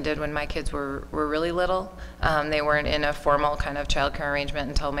certainly did when my kids were really little. They weren't in a formal kind of child care arrangement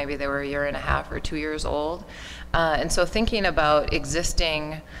until maybe they were 1.5 years or 2 years old. And so thinking about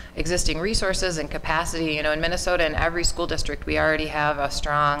existing resources and capacity, in Minnesota, in every school district, we already have a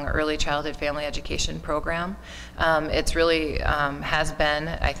strong early childhood family education program. It's really has been,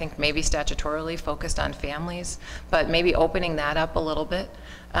 I think, maybe statutorily focused on families, but maybe opening that up a little bit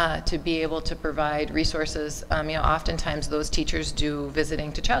to be able to provide resources. Oftentimes those teachers do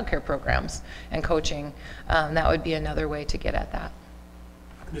visiting to child care programs and coaching. That would be another way to get at that.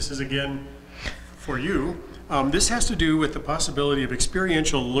 This is again for you. This has to do with the possibility of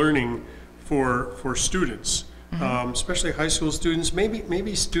experiential learning for students, mm-hmm. Especially high school students,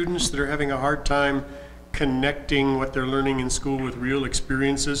 maybe students that are having a hard time connecting what they're learning in school with real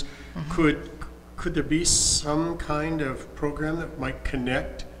experiences. Mm-hmm. Could there be some kind of program that might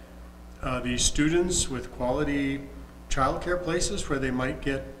connect these students with quality childcare places where they might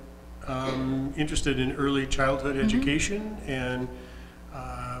get interested in early childhood mm-hmm. education and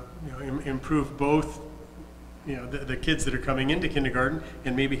improve both the kids that are coming into kindergarten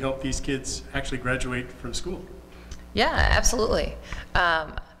and maybe help these kids actually graduate from school? Yeah, absolutely.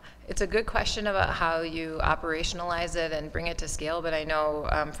 It's a good question about how you operationalize it and bring it to scale, but I know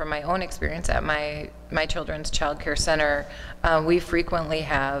from my own experience at my children's child care center, we frequently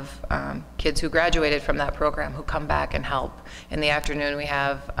have kids who graduated from that program who come back and help. In the afternoon, we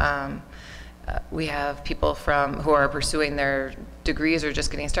have people who are pursuing their degrees or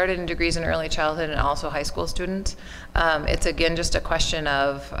just getting started in degrees in early childhood, and also high school students. It's again just a question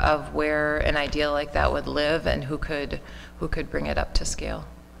of where an idea like that would live and who could bring it up to scale.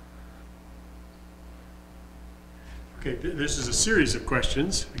 Okay, this is a series of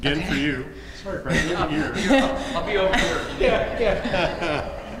questions, again for you. Sorry, Frank, I'll be over here.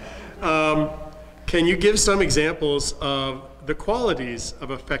 Can you give some examples of the qualities of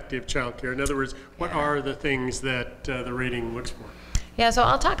effective childcare? In other words, what are the things that the rating looks for? Yeah, so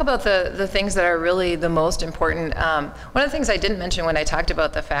I'll talk about the things that are really the most important. One of the things I didn't mention when I talked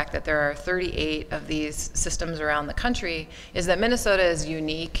about the fact that there are 38 of these systems around the country is that Minnesota is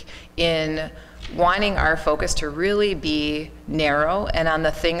unique in wanting our focus to really be narrow and on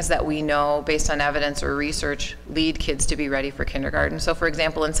the things that we know based on evidence or research lead kids to be ready for kindergarten. So for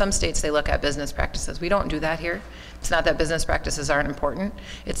example, in some states they look at business practices. We don't do that here. It's not that business practices aren't important,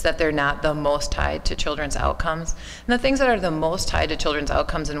 it's that they're not the most tied to children's outcomes. And the things that are the most tied to children's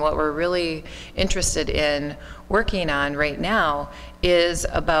outcomes and what we're really interested in working on right now is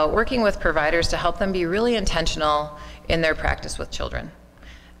about working with providers to help them be really intentional in their practice with children.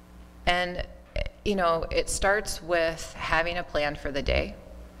 And you know, it starts with having a plan for the day.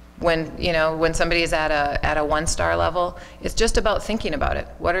 When somebody's at a 1-star level, it's just about thinking about it.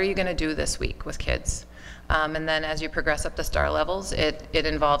 What are you going to do this week with kids? And then as you progress up the star levels, it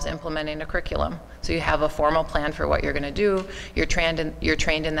involves implementing a curriculum. So you have a formal plan for what you're going to do. You're trained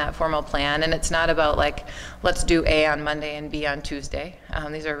in that formal plan, and it's not about like, let's do A on Monday and B on Tuesday.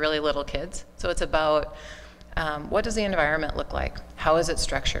 These are really little kids. So it's about what does the environment look like? How is it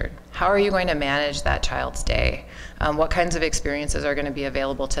structured? How are you going to manage that child's day? What kinds of experiences are going to be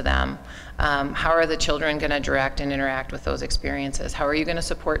available to them? How are the children going to direct and interact with those experiences? How are you going to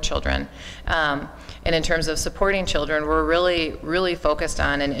support children? And in terms of supporting children, we're really, really focused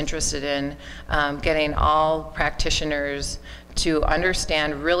on and interested in getting all practitioners to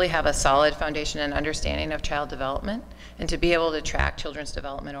understand, really have a solid foundation and understanding of child development, and to be able to track children's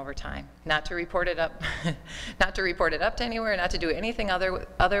development over time. Not to report it up, not to report it up to anywhere, not to do anything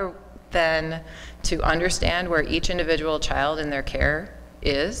other than to understand where each individual child in their care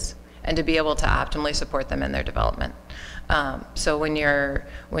is, and to be able to optimally support them in their development. So when you're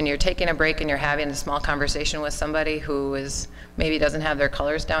taking a break and you're having a small conversation with somebody who maybe doesn't have their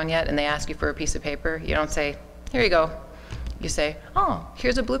colors down yet, and they ask you for a piece of paper, you don't say, "Here you go." You say, "Oh,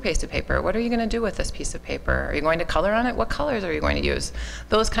 here's a blue piece of paper. What are you going to do with this piece of paper? Are you going to color on it? What colors are you going to use?"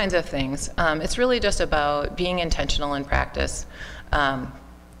 Those kinds of things. It's really just about being intentional in practice.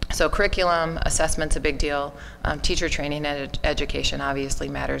 So curriculum, assessment's a big deal. Teacher training and education obviously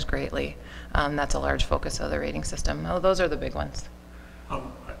matters greatly. That's a large focus of the rating system. Oh, those are the big ones.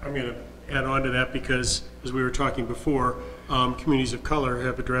 I'm going to add on to that because, as we were talking before, communities of color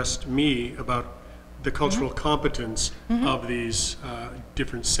have addressed me about the cultural competence of these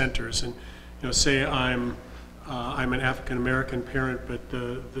different centers. And say I'm an African American parent, but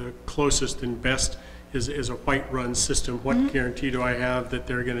the closest and best is a white-run system. What guarantee do I have that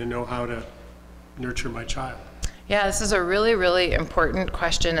they're going to know how to nurture my child? Yeah, this is a really, really important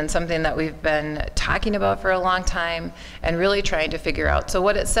question, and something that we've been talking about for a long time and really trying to figure out. So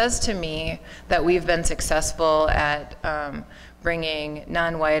what it says to me that we've been successful at bringing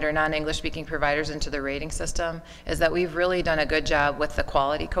non-white or non-English speaking providers into the rating system is that we've really done a good job with the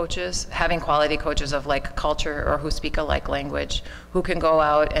quality coaches, having quality coaches of like culture or who speak a like language, who can go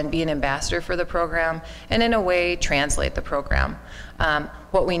out and be an ambassador for the program and in a way translate the program.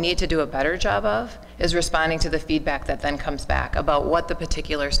 What we need to do a better job of is responding to the feedback that then comes back about what the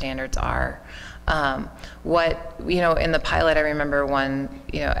particular standards are. In the pilot, I remember one,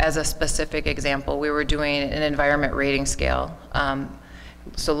 as a specific example, we were doing an environment rating scale.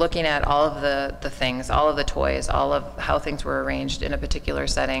 So looking at all of the things, all of the toys, all of how things were arranged in a particular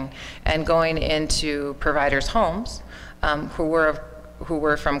setting, and going into providers' homes who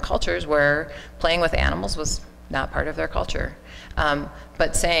were from cultures where playing with animals was not part of their culture.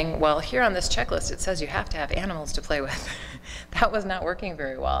 But saying, well, here on this checklist, it says you have to have animals to play with. That was not working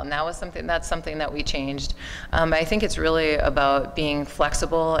very well, and that's something that we changed. I think it's really about being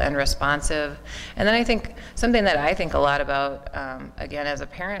flexible and responsive. And then I think something that I think a lot about, again, as a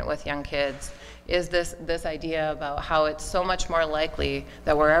parent with young kids, is this idea about how it's so much more likely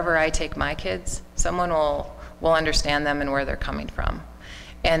that wherever I take my kids, someone will understand them and where they're coming from.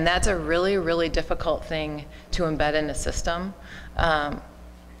 And that's a really, really difficult thing to embed in a system.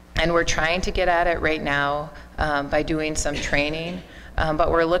 And we're trying to get at it right now by doing some training,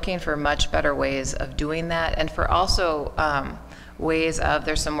 but we're looking for much better ways of doing that, and for also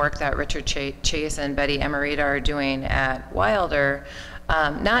there's some work that Richard Chase and Betty Emerita are doing at Wilder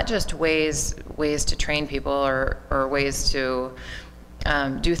not just ways to train people or ways to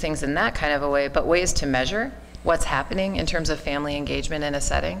do things in that kind of a way, but ways to measure what's happening in terms of family engagement in a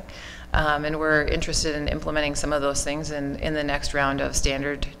setting. And we're interested in implementing some of those things in the next round of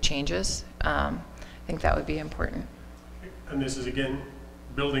standard changes. I think that would be important. And this is, again,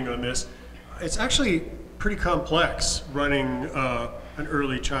 building on this. It's actually pretty complex running an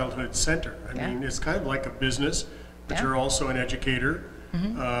early childhood center. I mean, it's kind of like a business, but you're also an educator.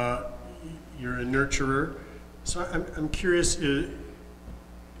 You're a nurturer. So I'm curious,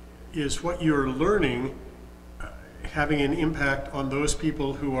 is what you're learning having an impact on those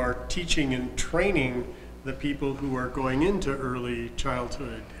people who are teaching and training the people who are going into early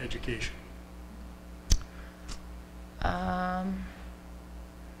childhood education?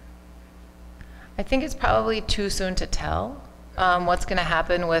 I think it's probably too soon to tell what's going to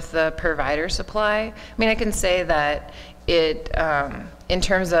happen with the provider supply. I mean, I can say that it, in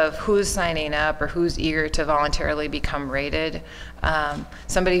terms of who's signing up or who's eager to voluntarily become rated,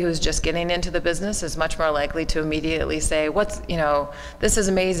 somebody who's just getting into the business is much more likely to immediately say, this is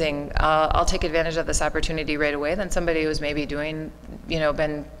amazing, I'll take advantage of this opportunity right away, than somebody who's maybe doing,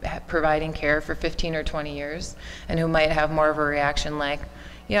 been providing care for 15 or 20 years and who might have more of a reaction like,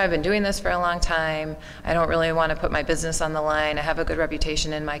 I've been doing this for a long time, I don't really want to put my business on the line, I have a good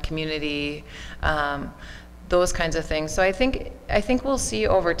reputation in my community, those kinds of things. So I think we'll see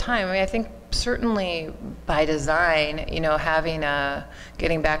over time. I mean, I think certainly by design, having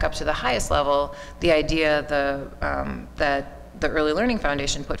getting back up to the highest level, the idea that the Early Learning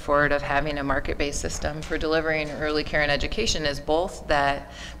Foundation put forward of having a market-based system for delivering early care and education is both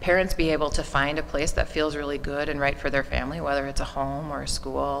that parents be able to find a place that feels really good and right for their family, whether it's a home or a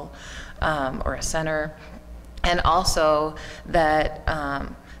school or a center, and also that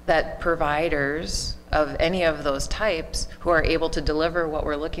that providers of any of those types who are able to deliver what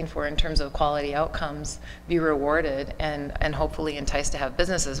we're looking for in terms of quality outcomes be rewarded and hopefully enticed to have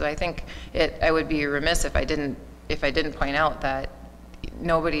businesses. But I think I would be remiss if I didn't point out that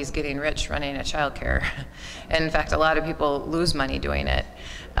nobody's getting rich running a childcare. And in fact, a lot of people lose money doing it.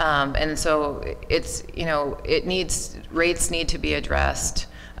 And so rates need to be addressed.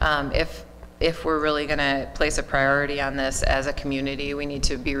 If we're really going to place a priority on this as a community, we need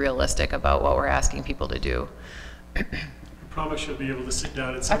to be realistic about what we're asking people to do. I promise you'll be able to sit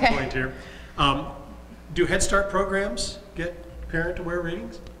down at some point here. Do Head Start programs get parent-aware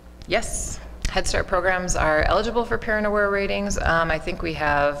ratings? Yes. Head Start programs are eligible for parent-aware ratings. I think we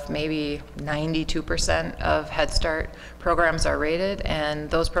have maybe 92% of Head Start programs are rated, and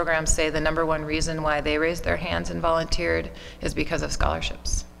those programs say the #1 reason why they raised their hands and volunteered is because of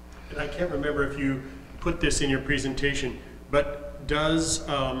scholarships. And I can't remember if you put this in your presentation, but does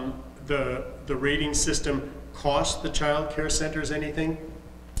the rating system cost the child care centers anything?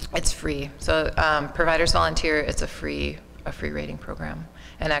 It's free. So providers volunteer. It's a free rating program.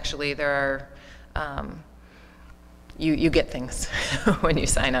 And actually, there are you get things when you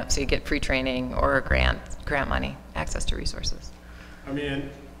sign up. So you get free training or grant money, access to resources. I mean,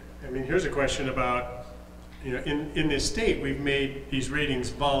 here's a question about. In this state, we've made these ratings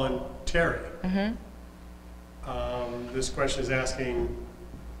voluntary. This question is asking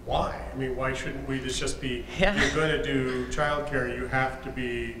why? I mean, why shouldn't we just be, if you're going to do childcare, you have to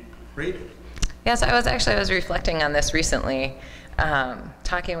be rated? Yes, I was reflecting on this recently,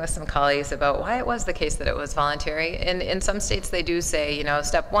 talking with some colleagues about why it was the case that it was voluntary. In some states, they do say,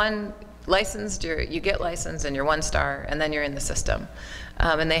 step 1, licensed, you get licensed and you're 1 star, and then you're in the system.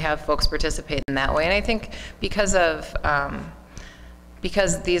 And they have folks participate in that way. And I think because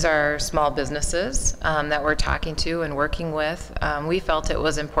these are small businesses that we're talking to and working with, we felt it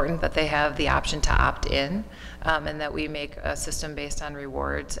was important that they have the option to opt in, and that we make a system based on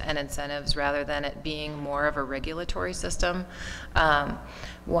rewards and incentives rather than it being more of a regulatory system.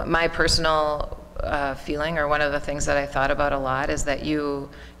 My personal feeling, or one of the things that I thought about a lot, is that you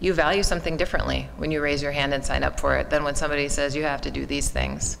value something differently when you raise your hand and sign up for it than when somebody says you have to do these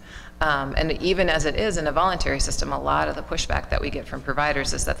things. And even as it is in a voluntary system, a lot of the pushback that we get from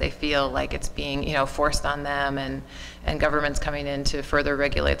providers is that they feel like it's being forced on them, and government's coming in to further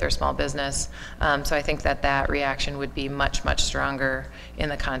regulate their small business. So I think that reaction would be much, much stronger in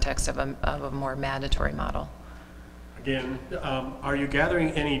the context of a more mandatory model. Again, are you gathering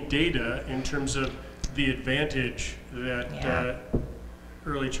any data in terms of the advantage that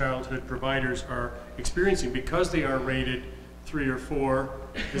early childhood providers are experiencing because they are rated 3 or 4?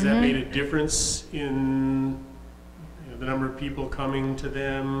 Has that made a difference in the number of people coming to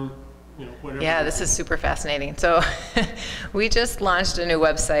them? Whatever. Yeah, this is super fascinating. So we just launched a new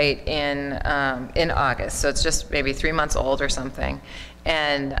website in August, so it's just maybe 3 months old or something.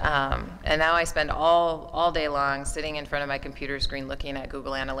 And now I spend all day long sitting in front of my computer screen looking at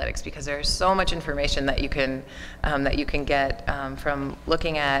Google Analytics, because there's so much information that you can get from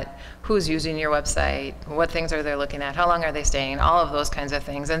looking at who's using your website, what things are they looking at, how long are they staying, all of those kinds of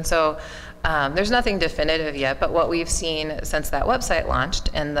things. And so there's nothing definitive yet, but what we've seen since that website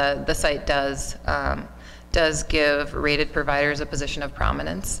launched, and the site does give rated providers a position of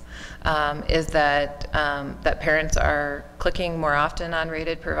prominence, is that parents are clicking more often on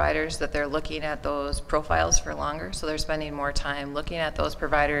rated providers, that they're looking at those profiles for longer, so they're spending more time looking at those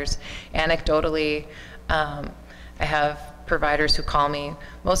providers. Anecdotally, I have providers who call me.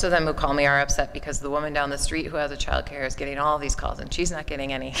 Most of them who call me are upset because the woman down the street who has a child care is getting all these calls and she's not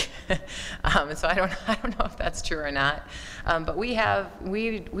getting any. So I don't know if that's true or not. But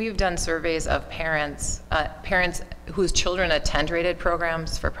we've done surveys of parents whose children attend rated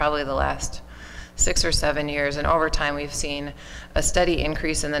programs for probably the last 6 or 7 years, and over time we've seen a steady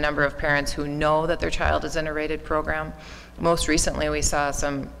increase in the number of parents who know that their child is in a rated program. Most recently we saw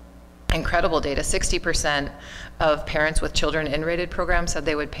some incredible data. 60% of parents with children in rated programs said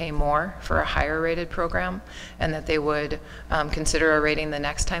they would pay more for a higher rated program, and that they would consider a rating the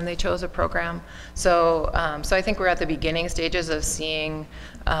next time they chose a program. So I think we're at the beginning stages of seeing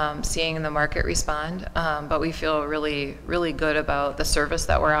the market respond, but we feel really, really good about the service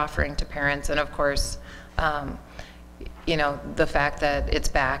that we're offering to parents, and of course, the fact that it's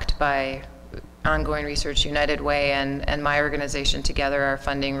backed by ongoing research. United Way and my organization together are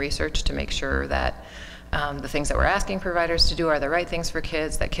funding research to make sure that the things that we're asking providers to do are the right things for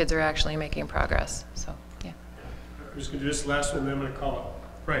kids, that kids are actually making progress. So, yeah. I'm just going to do this last one, and then I'm going to call up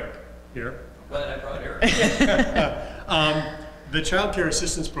Frank here. Glad I brought Eric. The Child Care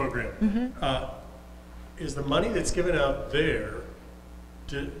Assistance Program, is the money that's given out there,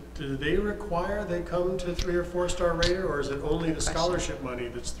 do they require they come to 3 or 4 star rated, or is it only the scholarship money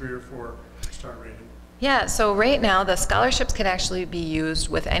that's 3 or 4 star rated? Yeah, so right now the scholarships can actually be used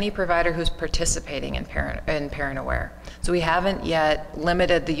with any provider who's participating in Parent Aware. So we haven't yet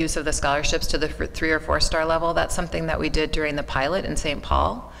limited the use of the scholarships to the 3 or 4 star level. That's something that we did during the pilot in St.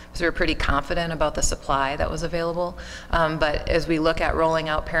 Paul, because we were pretty confident about the supply that was available. But as we look at rolling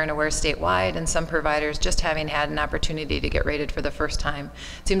out Parent Aware statewide, and some providers just having had an opportunity to get rated for the first time,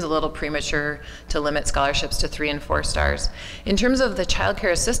 it seems a little premature to limit scholarships to 3 and 4 stars. In terms of the Child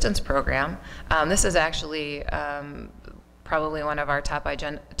Care Assistance Program, this is actually probably one of our top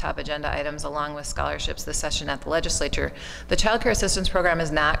agenda items, along with scholarships this session at the legislature. The Child Care Assistance Program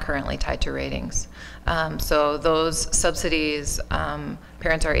is not currently tied to ratings. So those subsidies,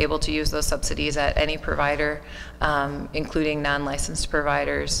 parents are able to use those subsidies at any provider, including non-licensed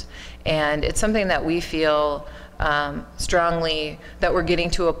providers. And it's something that we feel strongly that we're getting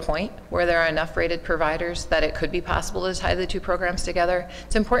to a point where there are enough rated providers that it could be possible to tie the 2 programs together.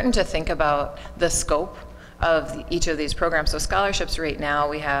 It's important to think about the scope of each of these programs. So scholarships right now,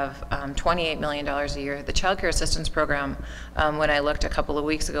 we have $28 million a year. The Child Care Assistance Program, when I looked a couple of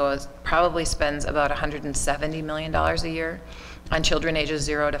weeks ago, probably spends about $170 million a year on children ages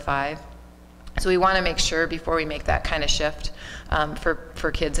 0 to 5. So we want to make sure before we make that kind of shift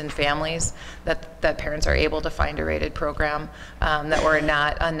for kids and families that parents are able to find a rated program, that we're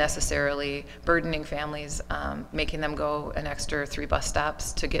not unnecessarily burdening families, making them go an extra 3 bus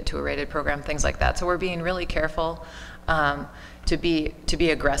stops to get to a rated program, things like that. So we're being really careful to be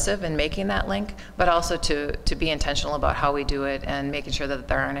aggressive in making that link, but also to be intentional about how we do it and making sure that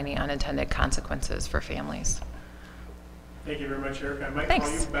there aren't any unintended consequences for families. Thank you very much, Eric. I might call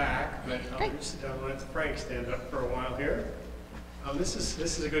you back, but I'll just sit down and let Frank stand up for a while here. This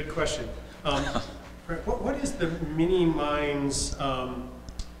is a good question. Frank, what is the MinneMinds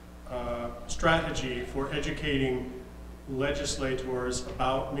strategy for educating legislators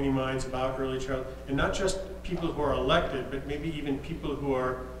about MinneMinds, about early child, and not just people who are elected, but maybe even people who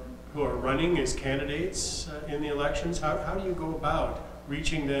are running as candidates in the elections? How do you go about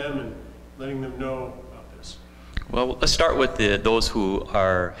reaching them and letting them know? Well, let's start with those who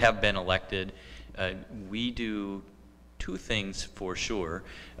have been elected. We do 2 things for sure.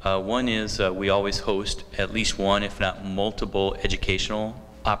 One is we always host at least one, if not multiple, educational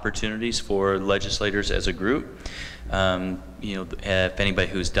opportunities for legislators as a group. If anybody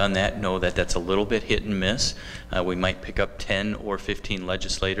who's done that know that that's a little bit hit and miss. We might pick up 10 or 15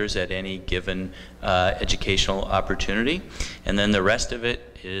 legislators at any given educational opportunity, and then the rest of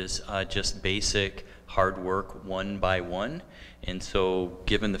it is just basic hard work one by one. And so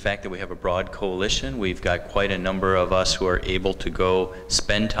given the fact that we have a broad coalition, we've got quite a number of us who are able to go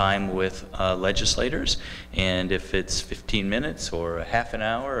spend time with legislators. And if it's 15 minutes or a half an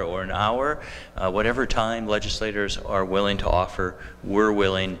hour or an hour, whatever time legislators are willing to offer, we're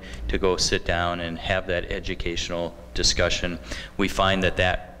willing to go sit down and have that educational discussion. We find that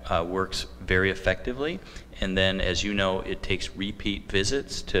that works very effectively. And then, as you know, it takes repeat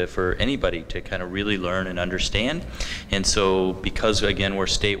visits for anybody to kind of really learn and understand. And so because, again, we're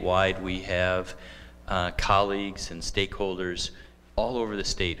statewide, we have colleagues and stakeholders all over the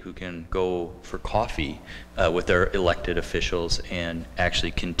state who can go for coffee with their elected officials and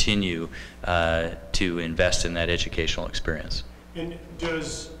actually continue to invest in that educational experience. And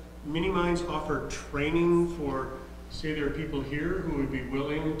does MinneMinds offer training for, say there are people here who would be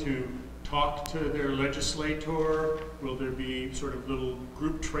willing to talk to their legislator? Will there be sort of little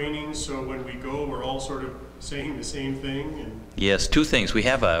group trainings so when we go we're all sort of saying the same thing? And yes, two things. We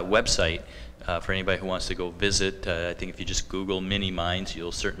have a website for anybody who wants to go visit. I think if you just Google MinneMinds,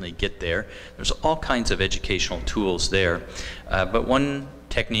 you'll certainly get there. There's all kinds of educational tools there. But one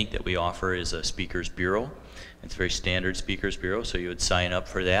technique that we offer is a speakers bureau. It's a very standard speakers bureau, so you would sign up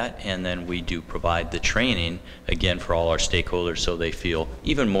for that, and then we do provide the training, again, for all our stakeholders so they feel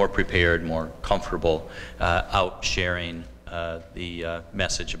even more prepared, more comfortable out sharing the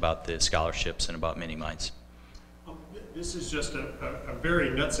message about the scholarships and about MinneMinds. This is just a very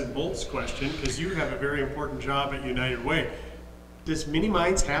nuts and bolts question, because you have a very important job at United Way. Does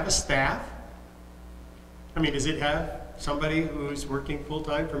MinneMinds have a staff? I mean, does it have somebody who's working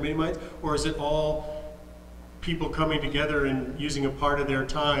full-time for MinneMinds, or is it all people coming together and using a part of their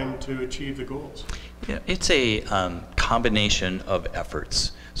time to achieve the goals? Yeah, it's a combination of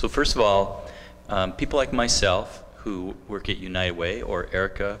efforts. So first of all, people like myself who work at United Way, or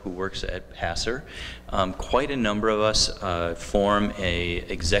Erica who works at Passer, quite a number of us form a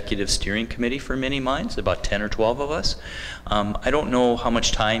executive steering committee for MinneMinds, about 10 or 12 of us. I don't know how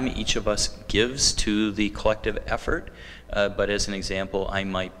much time each of us gives to the collective effort, but as an example, I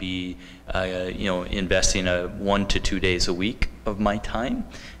might be investing 1 to 2 days a week of my time.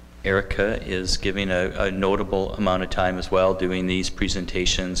 Erica is giving a notable amount of time as well, doing these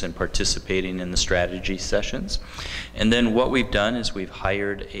presentations and participating in the strategy sessions. And then what we've done is we've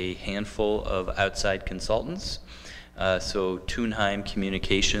hired a handful of outside consultants. So Thunheim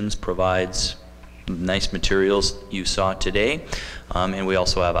Communications provides nice materials you saw today. And we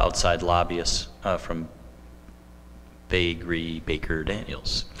also have outside lobbyists from Baker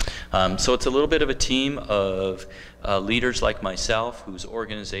Daniels. So it's a little bit of a team of leaders like myself whose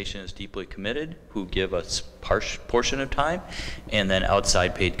organization is deeply committed, who give us portion of time, and then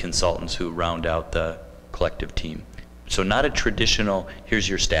outside paid consultants who round out the collective team. So not a traditional, here's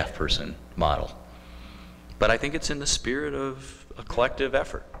your staff person model. But I think it's in the spirit of a collective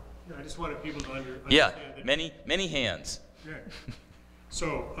effort. Yeah, I just wanted people to understand that. Many hands. Yeah.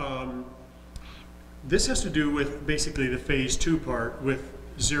 So this has to do with basically the phase 2 part with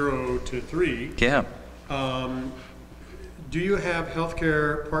 0 to 3. Yeah. Do you have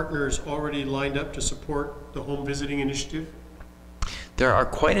healthcare partners already lined up to support the home visiting initiative? There are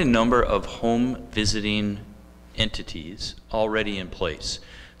quite a number of home visiting entities already in place.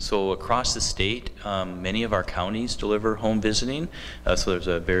 So across the state, many of our counties deliver home visiting. So there's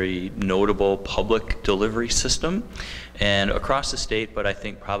a very notable public delivery system. And across the state, but I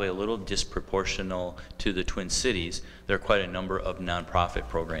think probably a little disproportional to the Twin Cities, there are quite a number of nonprofit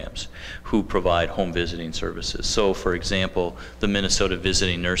programs who provide home visiting services. So for example, the Minnesota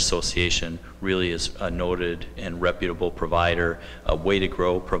Visiting Nurse Association really is a noted and reputable provider. Way to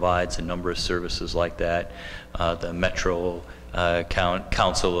Grow provides a number of services like that. The Metro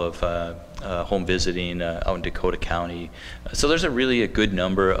Council of Home Visiting out in Dakota County. So there's a good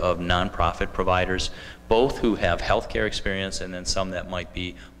number of nonprofit providers, both who have healthcare experience and then some that might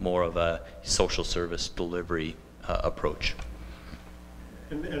be more of a social service delivery approach.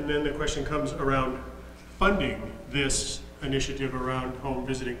 And then the question comes around funding this initiative around home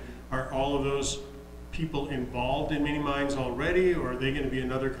visiting. Are all of those people involved in MinneMinds already, or are they going to be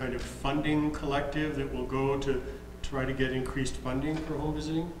another kind of funding collective that will go to try to get increased funding for home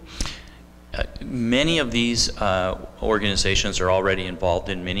visiting? Many of these organizations are already involved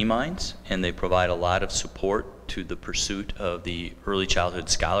in MinneMinds, and they provide a lot of support to the pursuit of the early childhood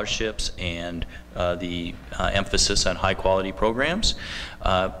scholarships and the emphasis on high quality programs.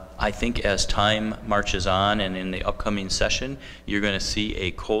 I think as time marches on and in the upcoming session, you're going to see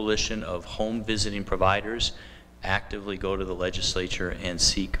a coalition of home visiting providers actively go to the legislature and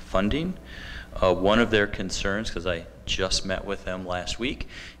seek funding. One of their concerns, because I just met with them last week,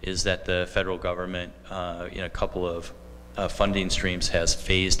 is that the federal government in a couple of funding streams has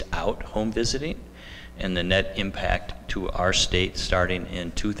phased out home visiting, and the net impact to our state starting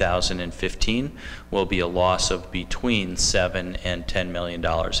in 2015 will be a loss of between $7 and $10 million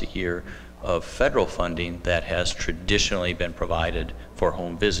a year of federal funding that has traditionally been provided for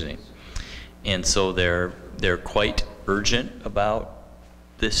home visiting. And so they're quite urgent about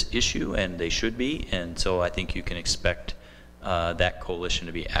this issue, and they should be, and so I think you can expect that coalition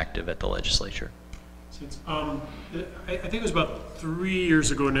to be active at the legislature. Since, I think it was about 3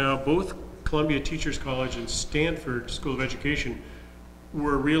 years ago now, both Columbia Teachers College and Stanford School of Education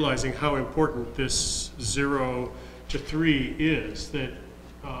were realizing how important this 0 to 3 is, that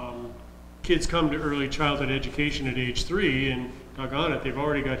kids come to early childhood education at age 3, and doggone it, they've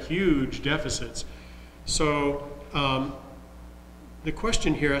already got huge deficits. So the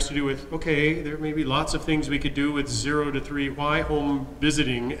question here has to do with, okay, there may be lots of things we could do with 0 to 3. Why home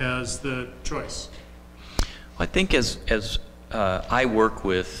visiting as the choice? Well, I think as I work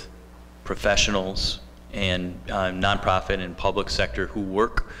with professionals and nonprofit and public sector who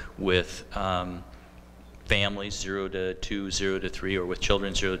work with families 0 to 2, 0 to 3, or with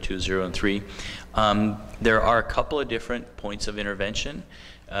children 0 to 2, 0 and 3, there are a couple of different points of intervention,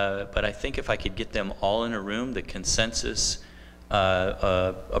 but I think if I could get them all in a room, the consensus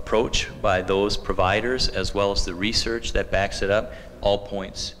approach by those providers, as well as the research that backs it up, all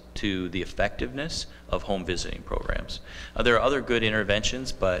points to the effectiveness of home visiting programs. There are other good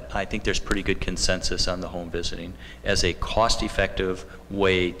interventions, but I think there's pretty good consensus on the home visiting as a cost-effective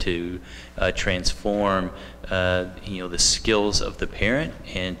way to transform the skills of the parent,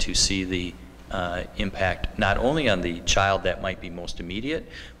 and to see the impact not only on the child that might be most immediate,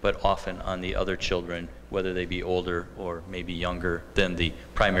 but often on the other children, whether they be older or maybe younger than the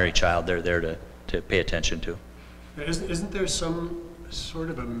primary child they're there to pay attention to. Isn't there some sort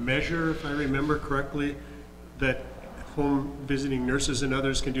of a measure, if I remember correctly, that home visiting nurses and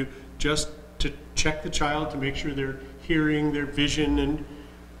others can do just to check the child to make sure their hearing, their vision, and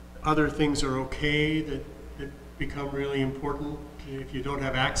other things are okay, that become really important? If you don't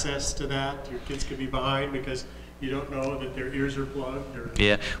have access to that, your kids could be behind because you don't know that their ears are plugged. Or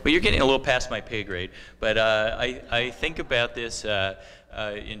yeah, well, you're getting a little past my pay grade, but I think about this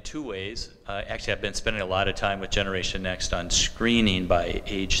in two ways. Actually, I've been spending a lot of time with Generation Next on screening by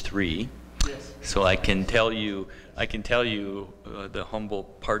age 3. Yes. So I can tell you the humble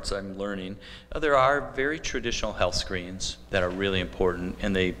parts I'm learning. There are very traditional health screens that are really important,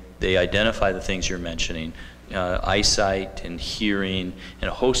 and they identify the things you're mentioning. Eyesight and hearing and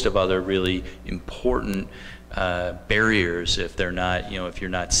a host of other really important barriers if they're not, if you're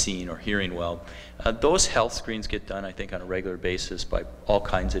not seeing or hearing well. Those health screens get done, I think, on a regular basis by all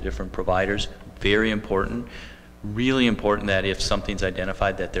kinds of different providers. Very important. Really important that if something's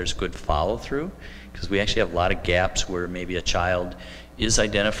identified, that there's good follow through, because we actually have a lot of gaps where maybe a child is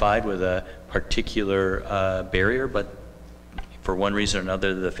identified with a particular barrier, but for one reason or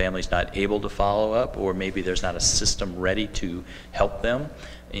another, the family's not able to follow up, or maybe there's not a system ready to help them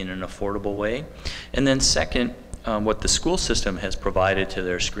in an affordable way. And then second, what the school system has provided to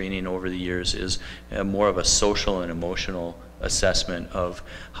their screening over the years is more of a social and emotional assessment of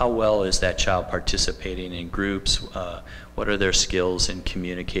how well is that child participating in groups, what are their skills in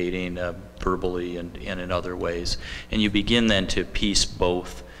communicating verbally and in other ways. And you begin then to piece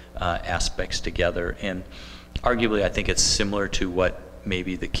both aspects together. And arguably, I think it's similar to what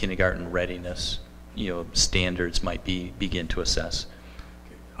maybe the kindergarten readiness, standards might begin to assess.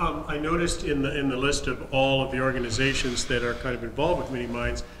 I noticed in the list of all of the organizations that are kind of involved with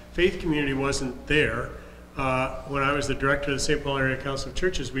MinneMinds, Faith Community wasn't there. When I was the director of the St. Paul Area Council of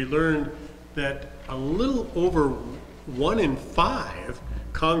Churches, we learned that a little over 1 in 5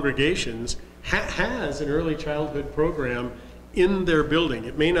 congregations has an early childhood program in their building.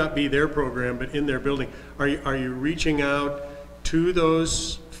 It may not be their program, but in their building. Are you reaching out to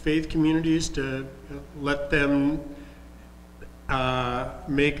those faith communities to let them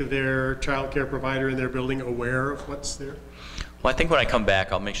make their child care provider in their building aware of what's there? Well, I think when I come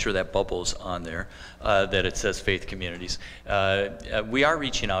back, I'll make sure that bubble's on there, that it says faith communities. We are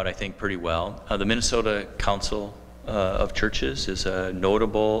reaching out, I think, pretty well. The Minnesota Council of Churches is a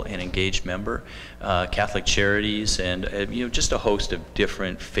notable and engaged member. Catholic Charities and just a host of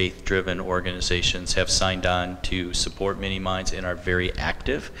different faith-driven organizations have signed on to support MinneMinds and are very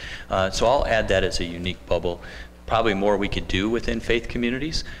active. So I'll add that as a unique bubble. Probably more we could do within faith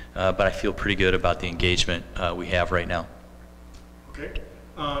communities, but I feel pretty good about the engagement we have right now. Okay.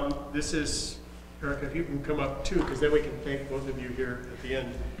 This is, Erica, if you can come up too, because then we can thank both of you here at the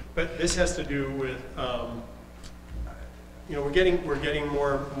end. But this has to do with you know, we're getting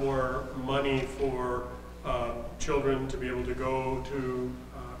more money for children to be able to go to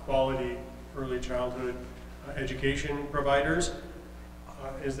quality early childhood education providers.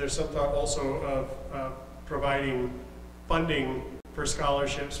 Is there some thought also of providing funding for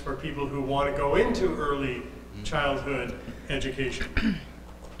scholarships for people who want to go into early childhood education?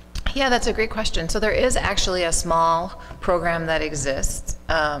 Yeah, that's a great question. So there is actually a small program that exists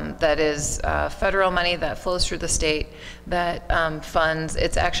that is federal money that flows through the state that funds,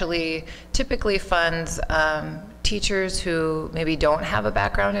 it's actually typically funds teachers who maybe don't have a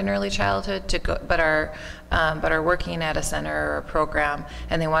background in early childhood to go, but are working at a center or a program,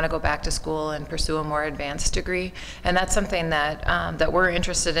 and they want to go back to school and pursue a more advanced degree. And that's something that that we're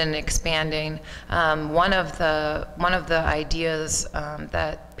interested in expanding. One of the ideas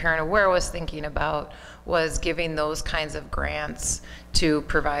that Parent Aware was thinking about was giving those kinds of grants to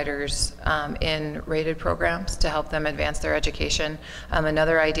providers in rated programs to help them advance their education.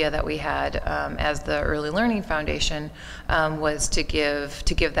 Another idea that we had as the Early Learning Foundation was to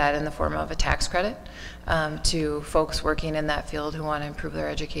give that in the form of a tax credit to folks working in that field who want to improve their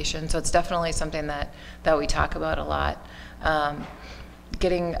education. So it's definitely something that we talk about a lot.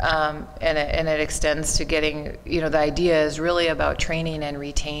 Getting and it extends to getting, you know, the idea is really about training and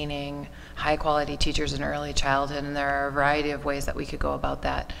retaining high quality teachers in early childhood, and there are a variety of ways that we could go about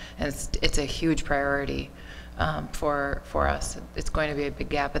that, and it's a huge priority for us. It's going to be a big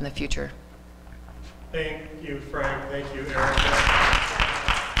gap in the future. Thank you, Frank. Thank you, Erica.